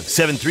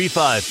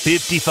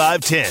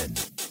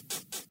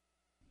 405-735-5510.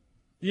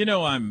 You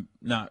know I'm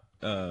not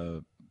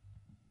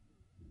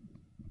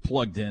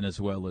plugged in as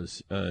well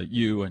as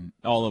you and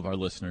all of our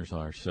listeners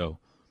are, so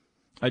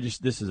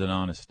this is an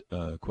honest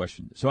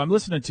question. So I'm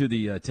listening to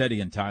the Teddy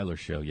and Tyler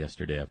show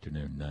yesterday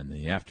afternoon, in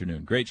the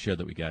afternoon. Great show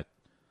that we got.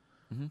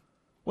 Mm-hmm.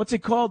 What's it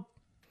called?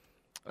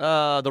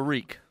 The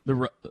Reek.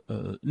 No,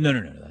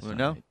 that's not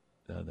no? right.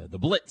 The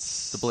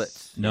Blitz. The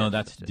Blitz. No,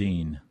 that's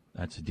Dean.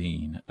 That's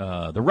Dean.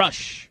 The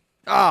Rush.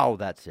 Oh,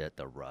 that's it.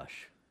 The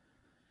Rush.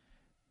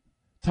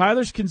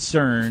 Tyler's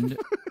concerned.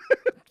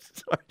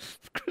 Sorry.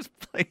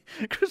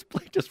 Chris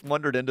Blake just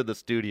wandered into the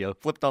studio,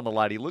 flipped on the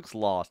light. He looks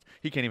lost.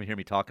 He can't even hear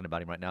me talking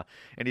about him right now.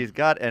 And he's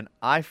got an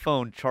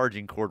iPhone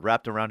charging cord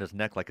wrapped around his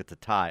neck like it's a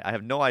tie. I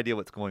have no idea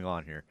what's going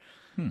on here.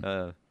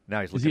 Now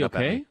he's looking up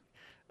at me.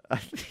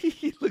 Is he okay?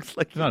 He looks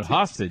like he's not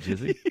hostage, is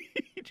he?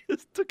 He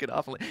just took it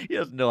off. He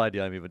has no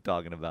idea I'm even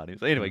talking about him.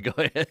 So anyway, go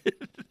ahead.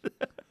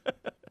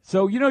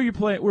 So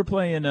we're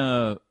playing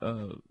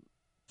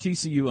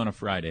TCU on a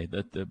Friday,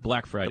 the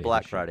Black Friday. The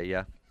Black Friday,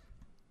 yeah.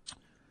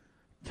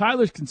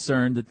 Tyler's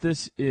concerned that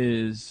this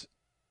is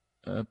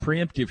a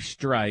preemptive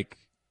strike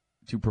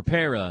to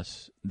prepare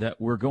us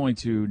that we're going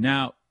to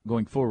now,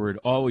 going forward,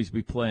 always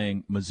be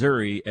playing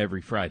Missouri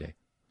every Friday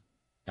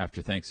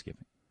after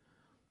Thanksgiving.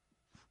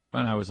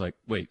 And I was like,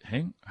 wait,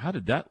 how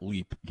did that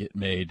leap get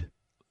made?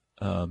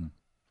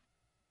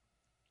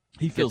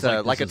 He feels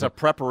like it's a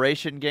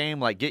preparation game.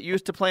 Like, get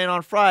used to playing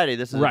on Friday.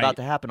 This is about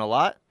to happen a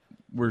lot.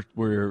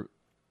 We're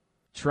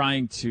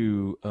trying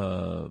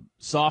to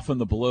soften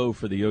the blow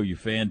for the OU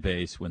fan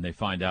base when they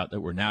find out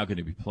that we're now going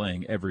to be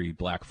playing every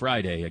Black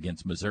Friday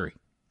against Missouri.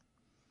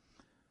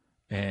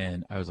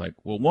 And I was like,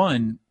 well,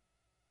 one,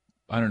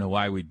 I don't know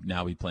why we'd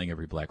now be playing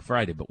every Black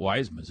Friday, but why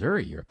is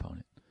Missouri your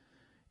opponent?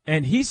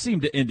 And he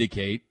seemed to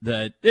indicate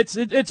that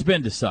it's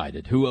been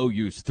decided who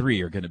OU's three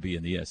are going to be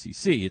in the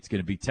SEC. It's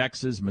going to be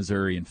Texas,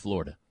 Missouri, and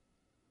Florida.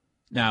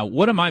 Now,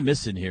 what am I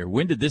missing here?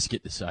 When did this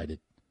get decided?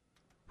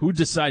 Who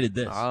decided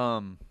this?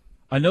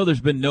 I know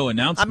there's been no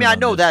announcement. I mean, I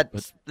know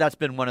that's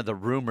been one of the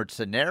rumored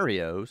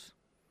scenarios.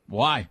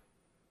 Why?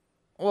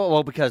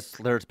 Well, because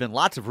there's been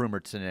lots of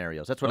rumored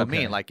scenarios. That's what I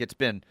mean. Like, it's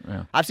been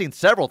I've seen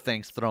several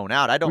things thrown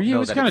out. I don't know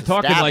that it's he was kind of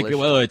talking like,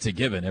 well, it's a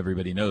given.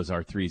 Everybody knows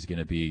our three is going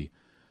to be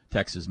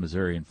Texas,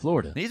 Missouri, and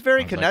Florida. He's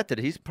very connected.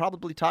 He's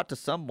probably talked to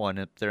someone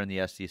up there in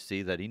the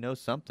SEC that he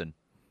knows something.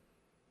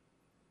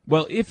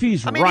 Well, if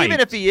he's right. I mean, even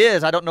if he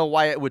is, I don't know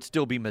why it would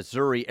still be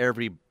Missouri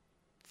every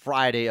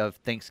Friday of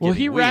Thanksgiving Well,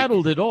 he week.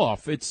 rattled it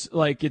off. It's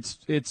like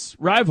it's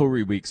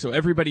rivalry week, so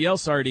everybody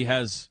else already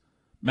has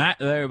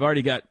they've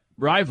already got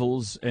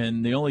rivals,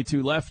 and the only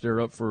team left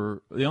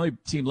for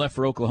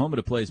Oklahoma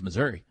to play is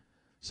Missouri.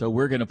 So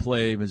we're going to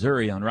play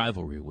Missouri on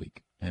rivalry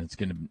week, and it's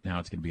going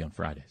to be on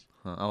Fridays.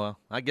 Oh well,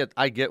 I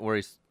get where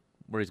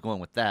he's going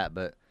with that,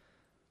 but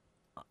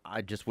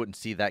I just wouldn't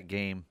see that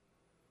game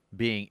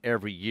being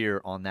every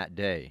year on that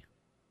day.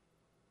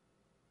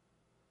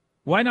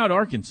 Why not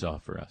Arkansas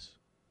for us?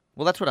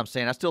 Well, that's what I'm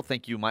saying. I still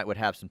think you would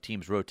have some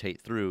teams rotate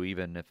through,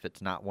 even if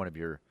it's not one of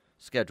your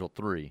scheduled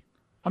 3.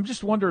 I'm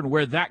just wondering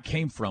where that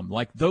came from.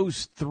 Like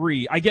those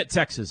 3, I get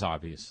Texas,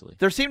 obviously.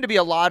 There seem to be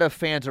a lot of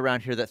fans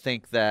around here that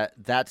think that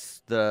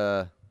that's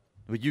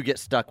you get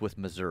stuck with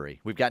Missouri.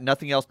 We've got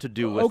nothing else to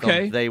do with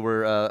them. They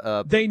were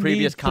a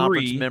previous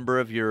conference member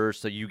of yours,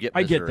 so you get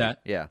Missouri. I get that.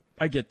 Yeah.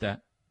 I get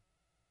that.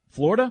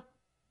 Florida?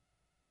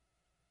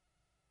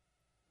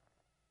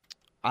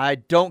 I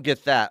don't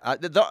get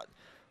that.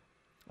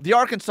 The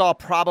Arkansas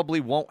probably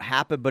won't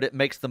happen, but it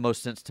makes the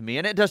most sense to me,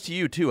 and it does to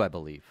you too, I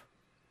believe.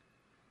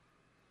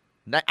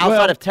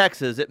 Outside of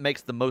Texas, it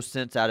makes the most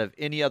sense out of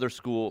any other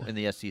school in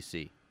the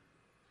SEC.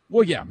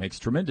 Well, yeah, it makes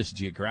tremendous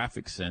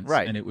geographic sense,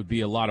 right? And it would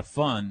be a lot of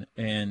fun.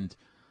 And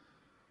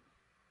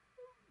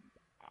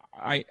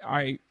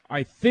I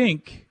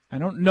think, I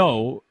don't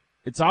know,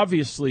 it's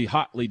obviously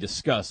hotly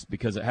discussed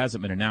because it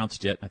hasn't been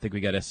announced yet. I think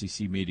we got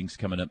SEC meetings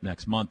coming up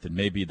next month, and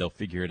maybe they'll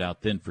figure it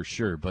out then for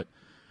sure. But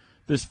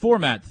this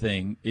format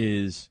thing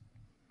is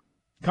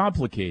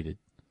complicated.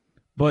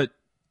 But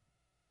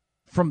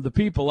from the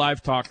people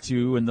I've talked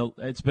to, and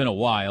it's been a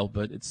while,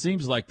 but it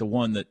seems like the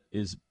one that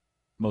is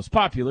most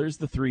popular is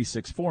the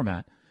 3-6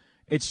 format.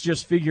 It's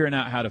just figuring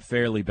out how to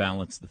fairly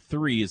balance the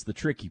 3 is the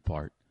tricky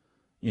part.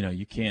 You know,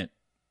 you can't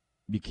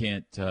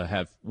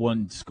have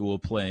one school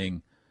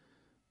playing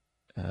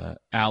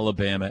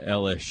Alabama,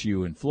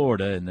 LSU, and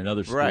Florida, and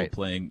another school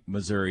playing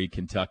Missouri,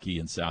 Kentucky,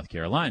 and South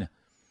Carolina.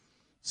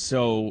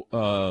 So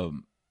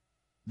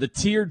the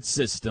tiered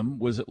system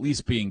was at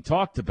least being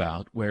talked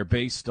about, where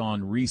based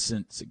on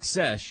recent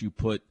success, you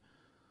put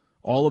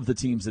all of the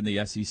teams in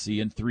the SEC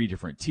in 3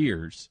 different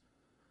tiers,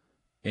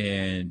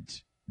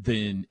 and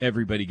then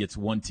everybody gets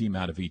one team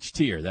out of each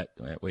tier. That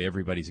way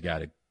everybody's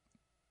got a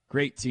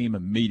great team, a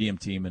medium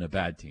team, and a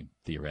bad team,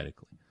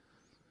 theoretically.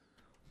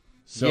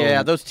 So,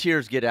 yeah, those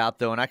tiers get out,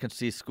 though, and I can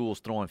see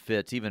schools throwing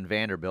fits, even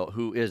Vanderbilt,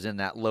 who is in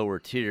that lower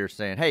tier,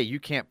 saying, hey, you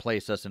can't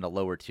place us in a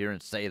lower tier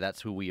and say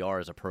that's who we are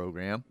as a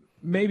program.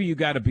 Maybe you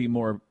got to be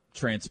more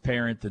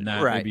transparent than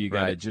that. Right, maybe you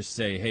got to just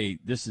say, hey,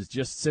 this is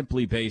just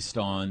simply based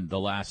on the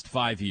last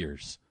 5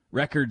 years.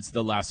 Records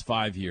the last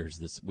 5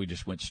 years. We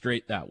just went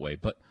straight that way.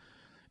 But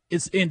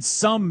it's in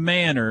some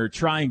manner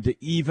trying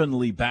to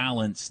evenly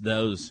balance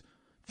those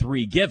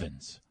 3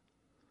 givens.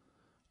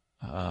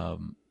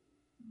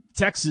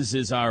 Texas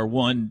is our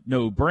one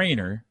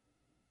no-brainer,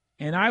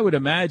 and I would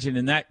imagine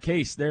in that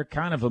case they're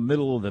kind of a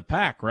middle of the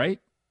pack, right?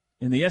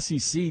 In the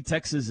SEC,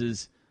 Texas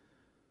is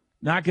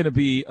not going to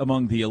be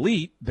among the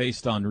elite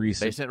based on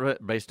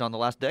recent. Based on the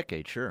last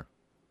decade, sure.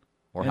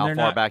 Or And how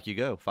far back you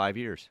go, 5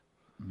 years.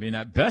 I mean,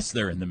 at best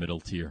they're in the middle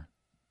tier.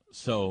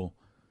 So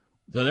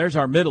there's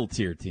our middle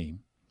tier team.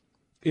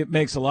 It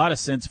makes a lot of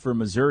sense for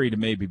Missouri to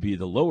maybe be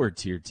the lower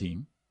tier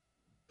team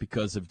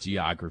because of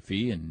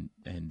geography, and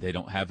they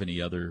don't have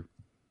any other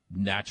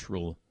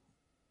natural.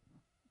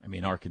 I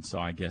mean, Arkansas,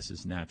 I guess,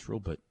 is natural,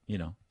 but,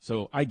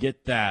 so I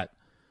get that.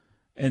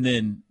 And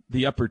then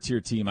the upper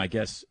tier team, I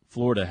guess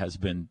Florida has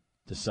been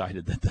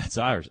decided that that's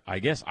ours. I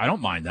guess I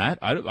don't mind that.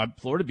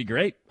 Florida would be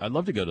great. I'd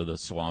love to go to the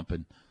Swamp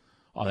and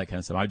all that kind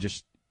of stuff. I'm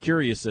just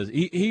curious. As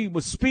he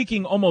was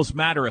speaking almost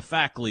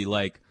matter-of-factly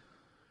like,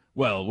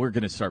 well, we're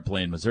going to start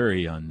playing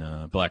Missouri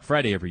on Black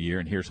Friday every year,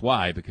 and here's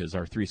why, because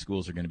our 3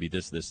 schools are going to be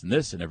this, this, and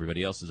this, and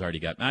everybody else has already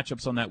got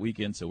matchups on that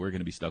weekend, so we're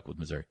going to be stuck with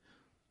Missouri.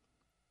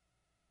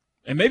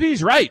 And maybe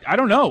he's right. I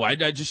don't know. I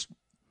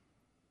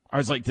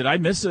was like, did I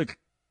miss an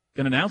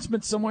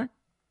announcement somewhere?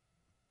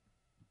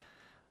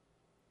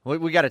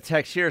 We got a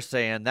text here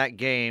saying that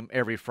game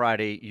every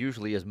Friday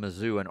usually is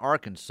Mizzou and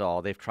Arkansas.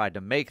 They've tried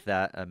to make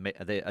that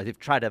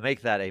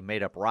a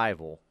made-up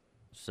rival.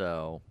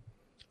 So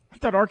I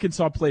thought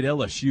Arkansas played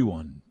LSU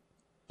on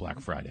Black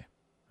Friday.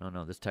 I don't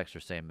know. This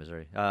texter's saying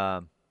Missouri.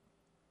 Hold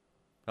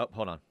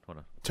on.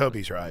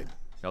 Toby's right.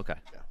 Okay.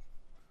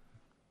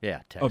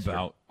 Yeah, texter.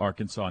 About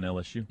Arkansas and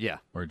LSU? Yeah.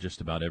 Or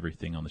just about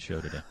everything on the show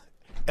today?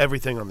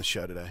 Everything on the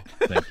show today.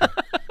 Thank you.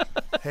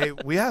 Hey,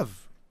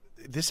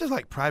 this is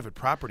like private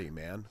property,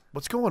 man.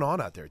 What's going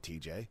on out there,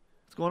 TJ?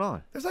 What's going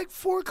on? There's like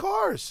 4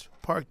 cars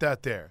parked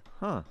out there.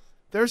 Huh.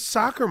 There's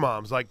soccer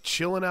moms like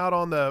chilling out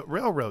on the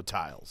railroad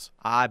tiles.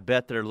 I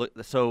bet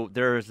so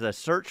there's a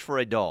search for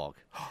a dog.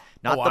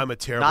 I'm a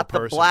terrible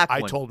person. The black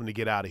one. I told him to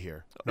get out of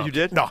here. No, you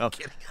did? No. I'm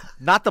kidding.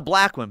 Not the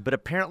black one, but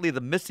apparently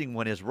the missing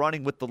one is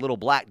running with the little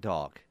black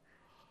dog.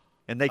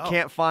 And they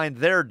can't find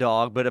their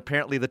dog, but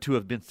apparently the 2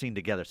 have been seen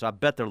together. So I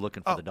bet they're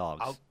looking for the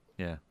dogs.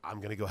 Yeah. I'm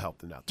going to go help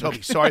them now.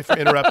 Toby, sorry for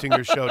interrupting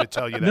your show to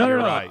tell you that you're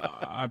right.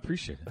 I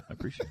appreciate it.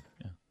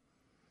 Yeah.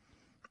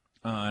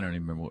 I don't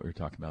even remember what we were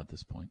talking about at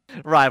this point.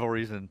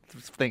 Rivalries and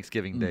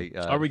Thanksgiving Day.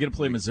 Are we going to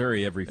play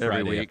Missouri every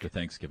Friday week after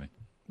Thanksgiving?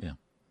 Yeah.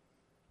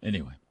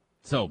 Anyway.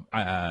 So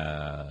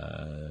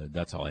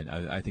that's all.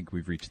 I think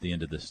we've reached the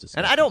end of this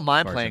discussion. And I don't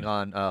mind playing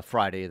on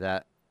Friday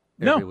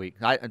every week.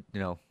 I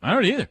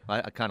don't either.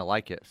 I kind of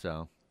like it.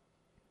 So,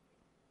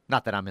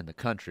 not that I'm in the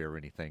country or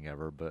anything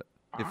ever, but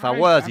if I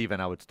was,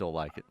 I would still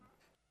like it.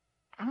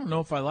 I don't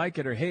know if I like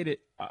it or hate it.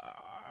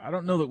 I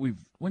don't know that we've.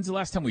 When's the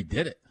last time we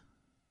did it?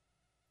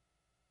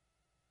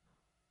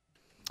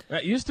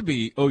 That used to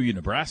be OU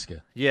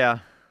Nebraska. Yeah,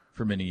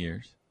 for many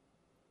years.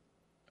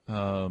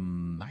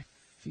 I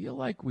feel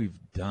like we've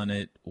done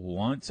it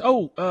once.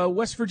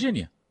 West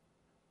Virginia.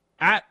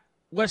 At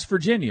West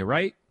Virginia,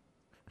 right?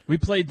 We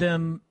played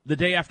them the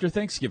day after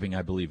Thanksgiving,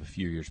 I believe, a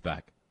few years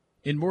back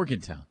in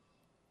Morgantown.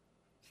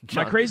 Am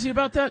I crazy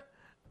about that?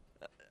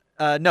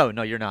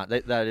 No, you're not.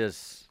 That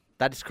is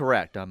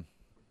correct. I'm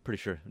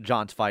pretty sure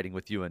John's fighting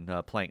with you and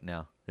Plank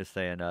now. Just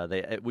saying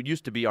it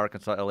used to be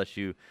Arkansas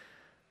LSU.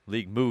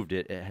 League moved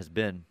it. It has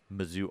been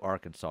Mizzou,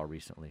 Arkansas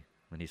recently.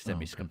 And he sent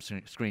me some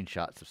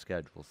screenshots of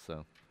schedules.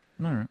 So,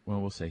 all right. Well,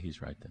 we'll say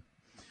he's right then.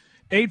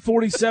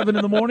 8:47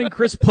 in the morning.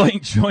 Chris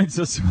Plank joins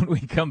us when we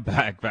come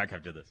back. Back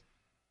after this.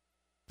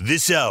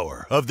 This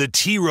hour of the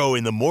T-Row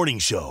in the Morning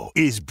Show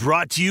is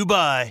brought to you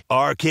by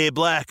RK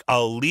Black,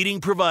 a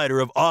leading provider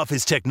of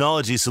office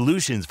technology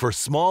solutions for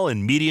small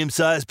and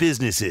medium-sized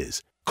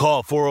businesses.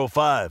 Call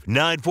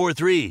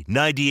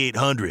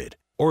 405-943-9800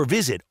 or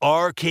visit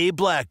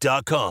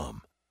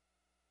rkblack.com.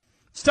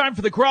 It's time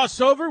for the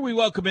crossover. We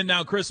welcome in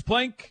now Chris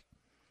Plank.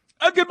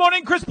 Good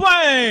morning, Chris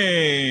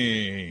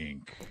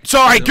Plank.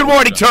 Sorry, good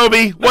morning,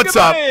 Toby. What's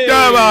up?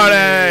 Good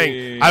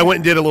morning. I went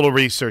and did a little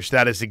research.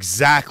 That is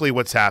exactly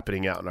what's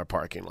happening out in our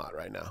parking lot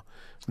right now.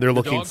 They're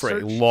looking for a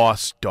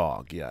lost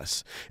dog,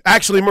 yes.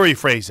 Actually, Murray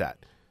phrased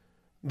that.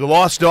 The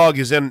lost dog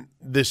is in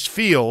this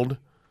field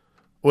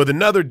with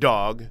another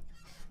dog,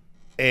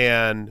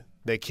 and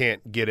they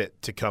can't get it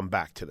to come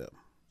back to them.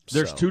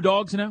 There's two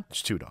dogs now?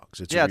 It's two dogs.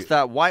 It's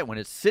that white one.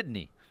 It's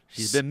Sydney.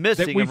 She's been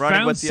missing and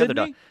running with the other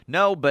dog.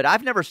 No, but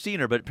I've never seen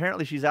her, but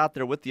apparently she's out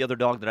there with the other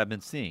dog that I've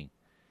been seeing.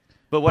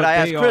 But what I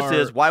asked Chris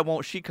is, why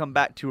won't she come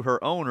back to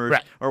her owners?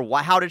 Right. Or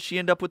how did she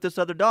end up with this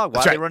other dog?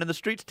 Why are they running the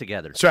streets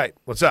together? That's right.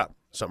 What's up?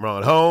 Something wrong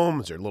at home?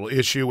 Is there a little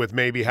issue with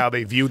maybe how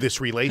they view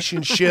this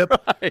relationship?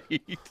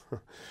 Right.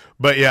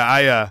 But,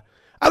 yeah,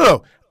 I don't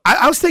know.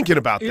 I was thinking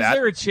about that. Is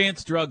there a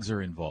chance drugs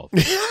are involved?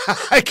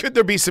 Could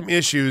there be some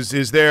issues?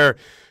 Is there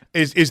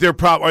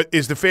problem?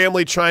 Is the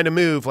family trying to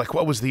move? Like,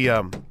 what was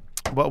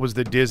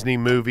the Disney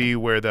movie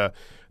where the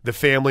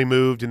family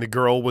moved and the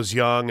girl was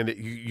young and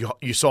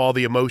you saw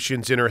the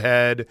emotions in her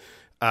head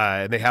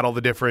and they had all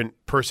the different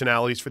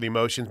personalities for the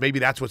emotions? Maybe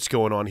that's what's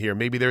going on here.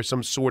 Maybe there's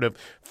some sort of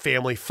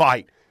family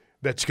fight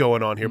that's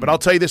going on here. But I'll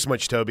tell you this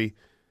much, Toby.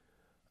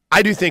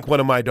 I do think one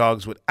of my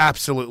dogs would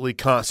absolutely,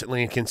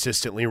 constantly, and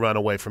consistently run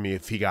away from me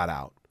if he got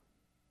out.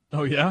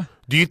 Oh, yeah?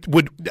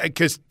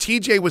 Because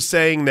TJ was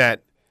saying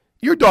that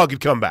your dog could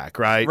come back,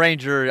 right?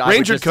 Ranger I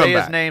would just say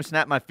his name,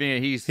 snap my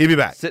finger. He'd be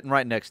back. Sitting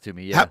right next to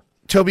me, yeah.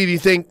 Toby, do you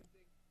think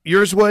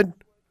yours would?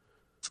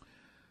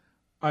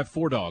 I have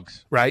 4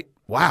 dogs. Right.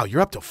 Wow, you're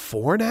up to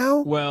 4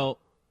 now? Well,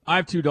 I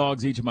have 2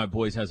 dogs. Each of my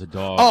boys has a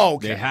dog. Oh,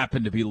 okay. They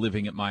happen to be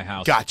living at my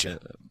house. Gotcha.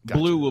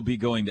 Blue will be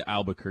going to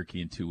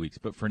Albuquerque in 2 weeks,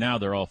 but for now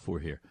they're all 4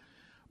 here.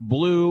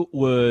 Blue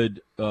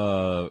would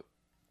not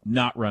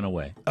run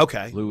away.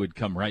 Okay. Blue would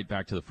come right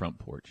back to the front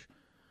porch.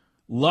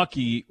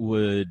 Lucky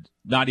would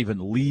not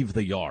even leave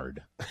the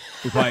yard.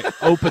 If I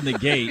open the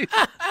gate,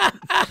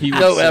 he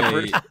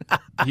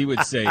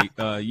would say,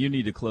 you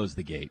need to close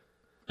the gate.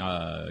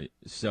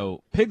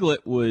 So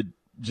Piglet would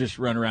just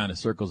run around in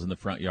circles in the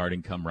front yard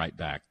and come right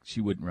back.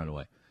 She wouldn't run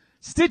away.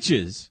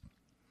 Stitches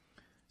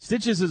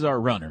is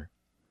our runner.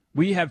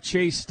 We have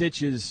chased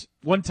Stitches.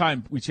 One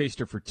time we chased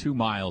her for 2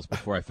 miles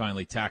before I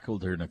finally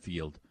tackled her in a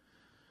field.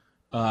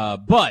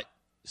 But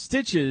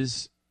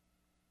Stitches,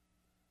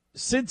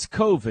 since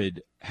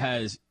COVID,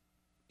 has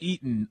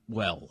eaten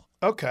well.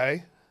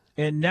 Okay.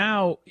 And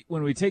now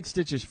when we take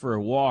Stitches for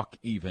a walk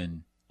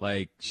even,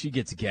 like, she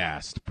gets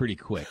gassed pretty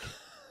quick.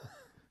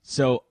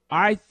 So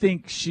I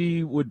think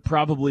she would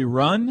probably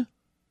run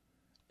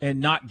and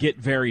not get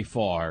very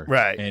far.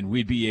 Right. And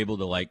we'd be able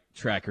to, like,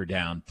 track her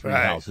down 3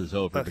 houses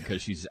over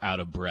because she's out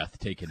of breath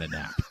taking a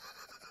nap.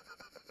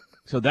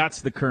 So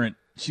that's the current.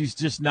 She's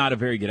just not a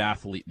very good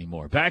athlete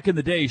anymore. Back in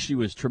the day, she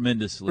was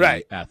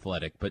tremendously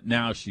athletic, but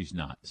now she's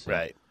not.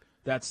 So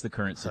that's the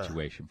current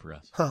situation for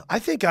us. I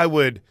think I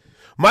would.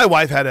 My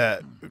wife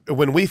had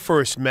when we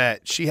first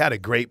met, she had a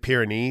Great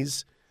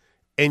Pyrenees,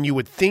 and you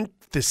would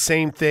think the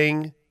same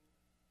thing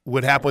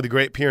would happen with the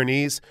Great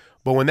Pyrenees,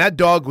 but when that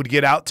dog would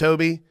get out,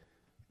 Toby,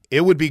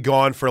 it would be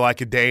gone for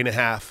like a day and a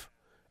half.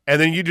 And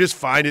then you just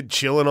find it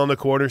chilling on the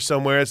corner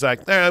somewhere. It's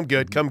like, I'm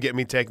good. Come get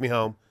me. Take me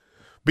home.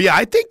 But, yeah,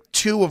 I think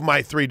 2 of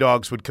my 3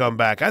 dogs would come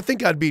back. I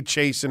think I'd be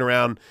chasing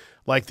around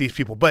like these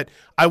people. But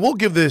I will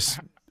give this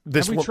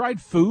Have we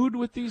tried food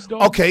with these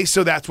dogs? Okay,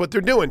 so that's what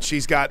they're doing. She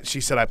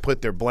said I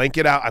put their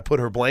blanket out. I put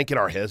her blanket,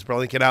 his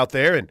blanket out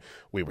there, and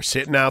we were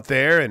sitting out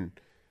there, and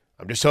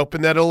I'm just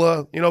hoping that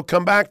it'll,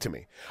 come back to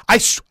me.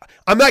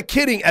 I'm not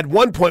kidding. At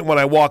one point when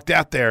I walked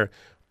out there,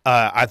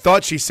 I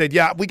thought she said,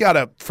 yeah, we got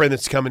a friend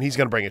that's coming. He's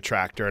going to bring a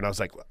tractor. And I was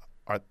like,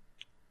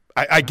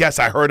 I guess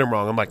I heard him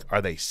wrong. I'm like,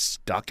 are they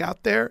stuck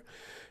out there?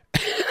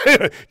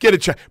 Get a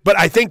trap. But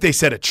I think they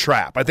said a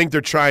trap. I think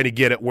they're trying to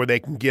get it where they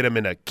can get them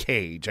in a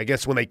cage. I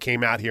guess when they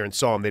came out here and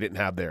saw them, they didn't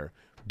have their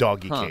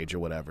doggy cage or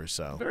whatever.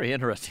 So very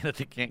interesting that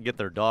they can't get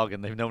their dog,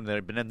 and they've known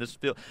they've been in this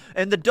field.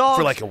 And the dogs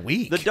for like a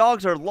week. The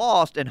dogs are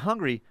lost and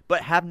hungry,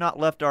 but have not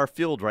left our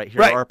field right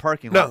here, Right. our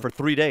parking lot, for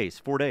 4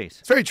 days.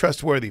 It's a very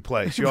trustworthy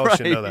place. You all Right.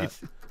 should know that.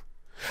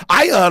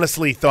 I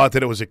honestly thought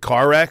that it was a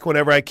car wreck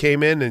whenever I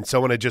came in and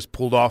someone had just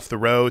pulled off the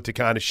road to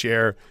kind of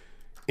share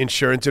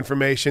insurance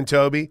information,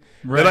 Toby.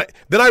 Right.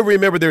 Then I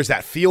remember there's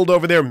that field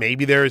over there.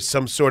 Maybe there's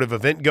some sort of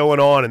event going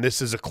on and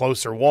this is a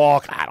closer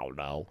walk. I don't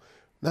know.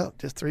 No,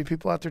 just 3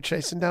 people out there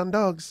chasing down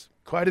dogs.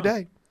 Quite a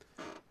day.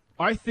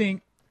 I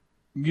think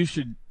you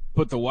should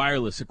put the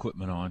wireless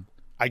equipment on.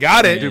 I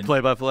got it. Do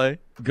play-by-play.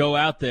 Go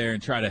out there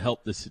and try to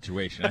help this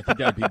situation. I think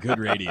that'd be good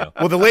radio.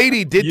 Well, the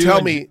lady did You tell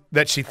and me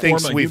that she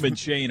thinks Form a we've human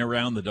chain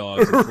around the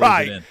dogs. And close it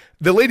right. in.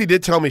 The lady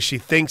did tell me she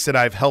thinks that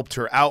I've helped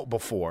her out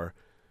before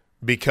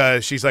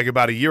because she's like,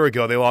 about a year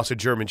ago they lost a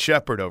German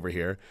Shepherd over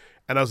here,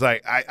 and I was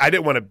like, I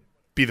didn't want to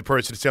be the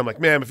person to say, I'm like,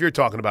 ma'am, if you're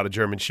talking about a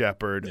German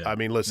Shepherd, Yeah, I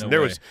mean, listen, no there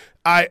way. was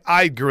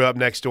I grew up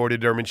next door to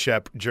German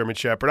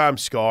Shepherd. I'm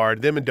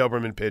scarred. Them and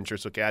Doberman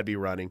Pinschers. Okay, I'd be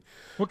running.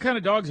 What kind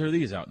of dogs are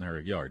these out in their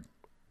yard?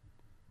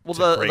 Well,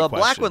 That's a great the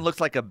black question. one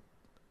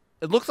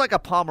looks like a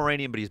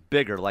Pomeranian, but he's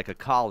bigger, like a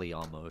collie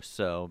almost.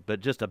 So, but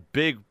just a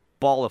big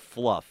ball of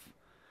fluff.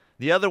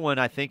 The other one,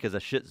 I think, is a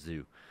Shih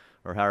Tzu,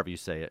 or however you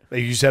say it.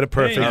 You said it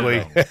perfectly.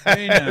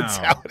 Hey now. That's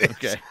how it is.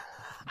 Okay.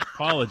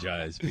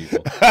 Apologize,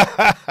 people.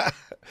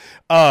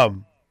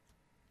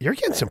 You're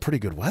getting some pretty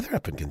good weather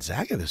up in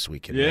Gonzaga this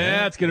weekend. Yeah,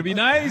 man. it's going to be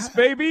nice,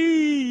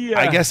 baby.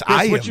 I guess Chris,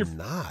 I what's am your,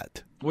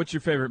 not. What's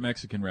your favorite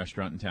Mexican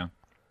restaurant in town?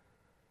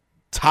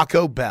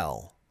 Taco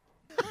Bell.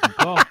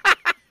 Well,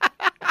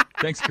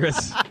 thanks,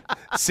 Chris.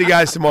 See you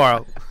guys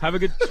tomorrow. Have a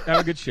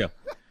good show.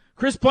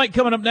 Chris Plank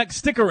coming up next.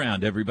 Stick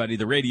around, everybody.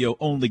 The radio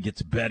only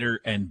gets better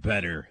and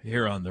better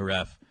here on The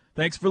Ref.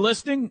 Thanks for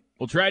listening.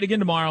 We'll try it again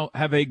tomorrow.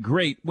 Have a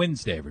great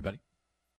Wednesday, everybody.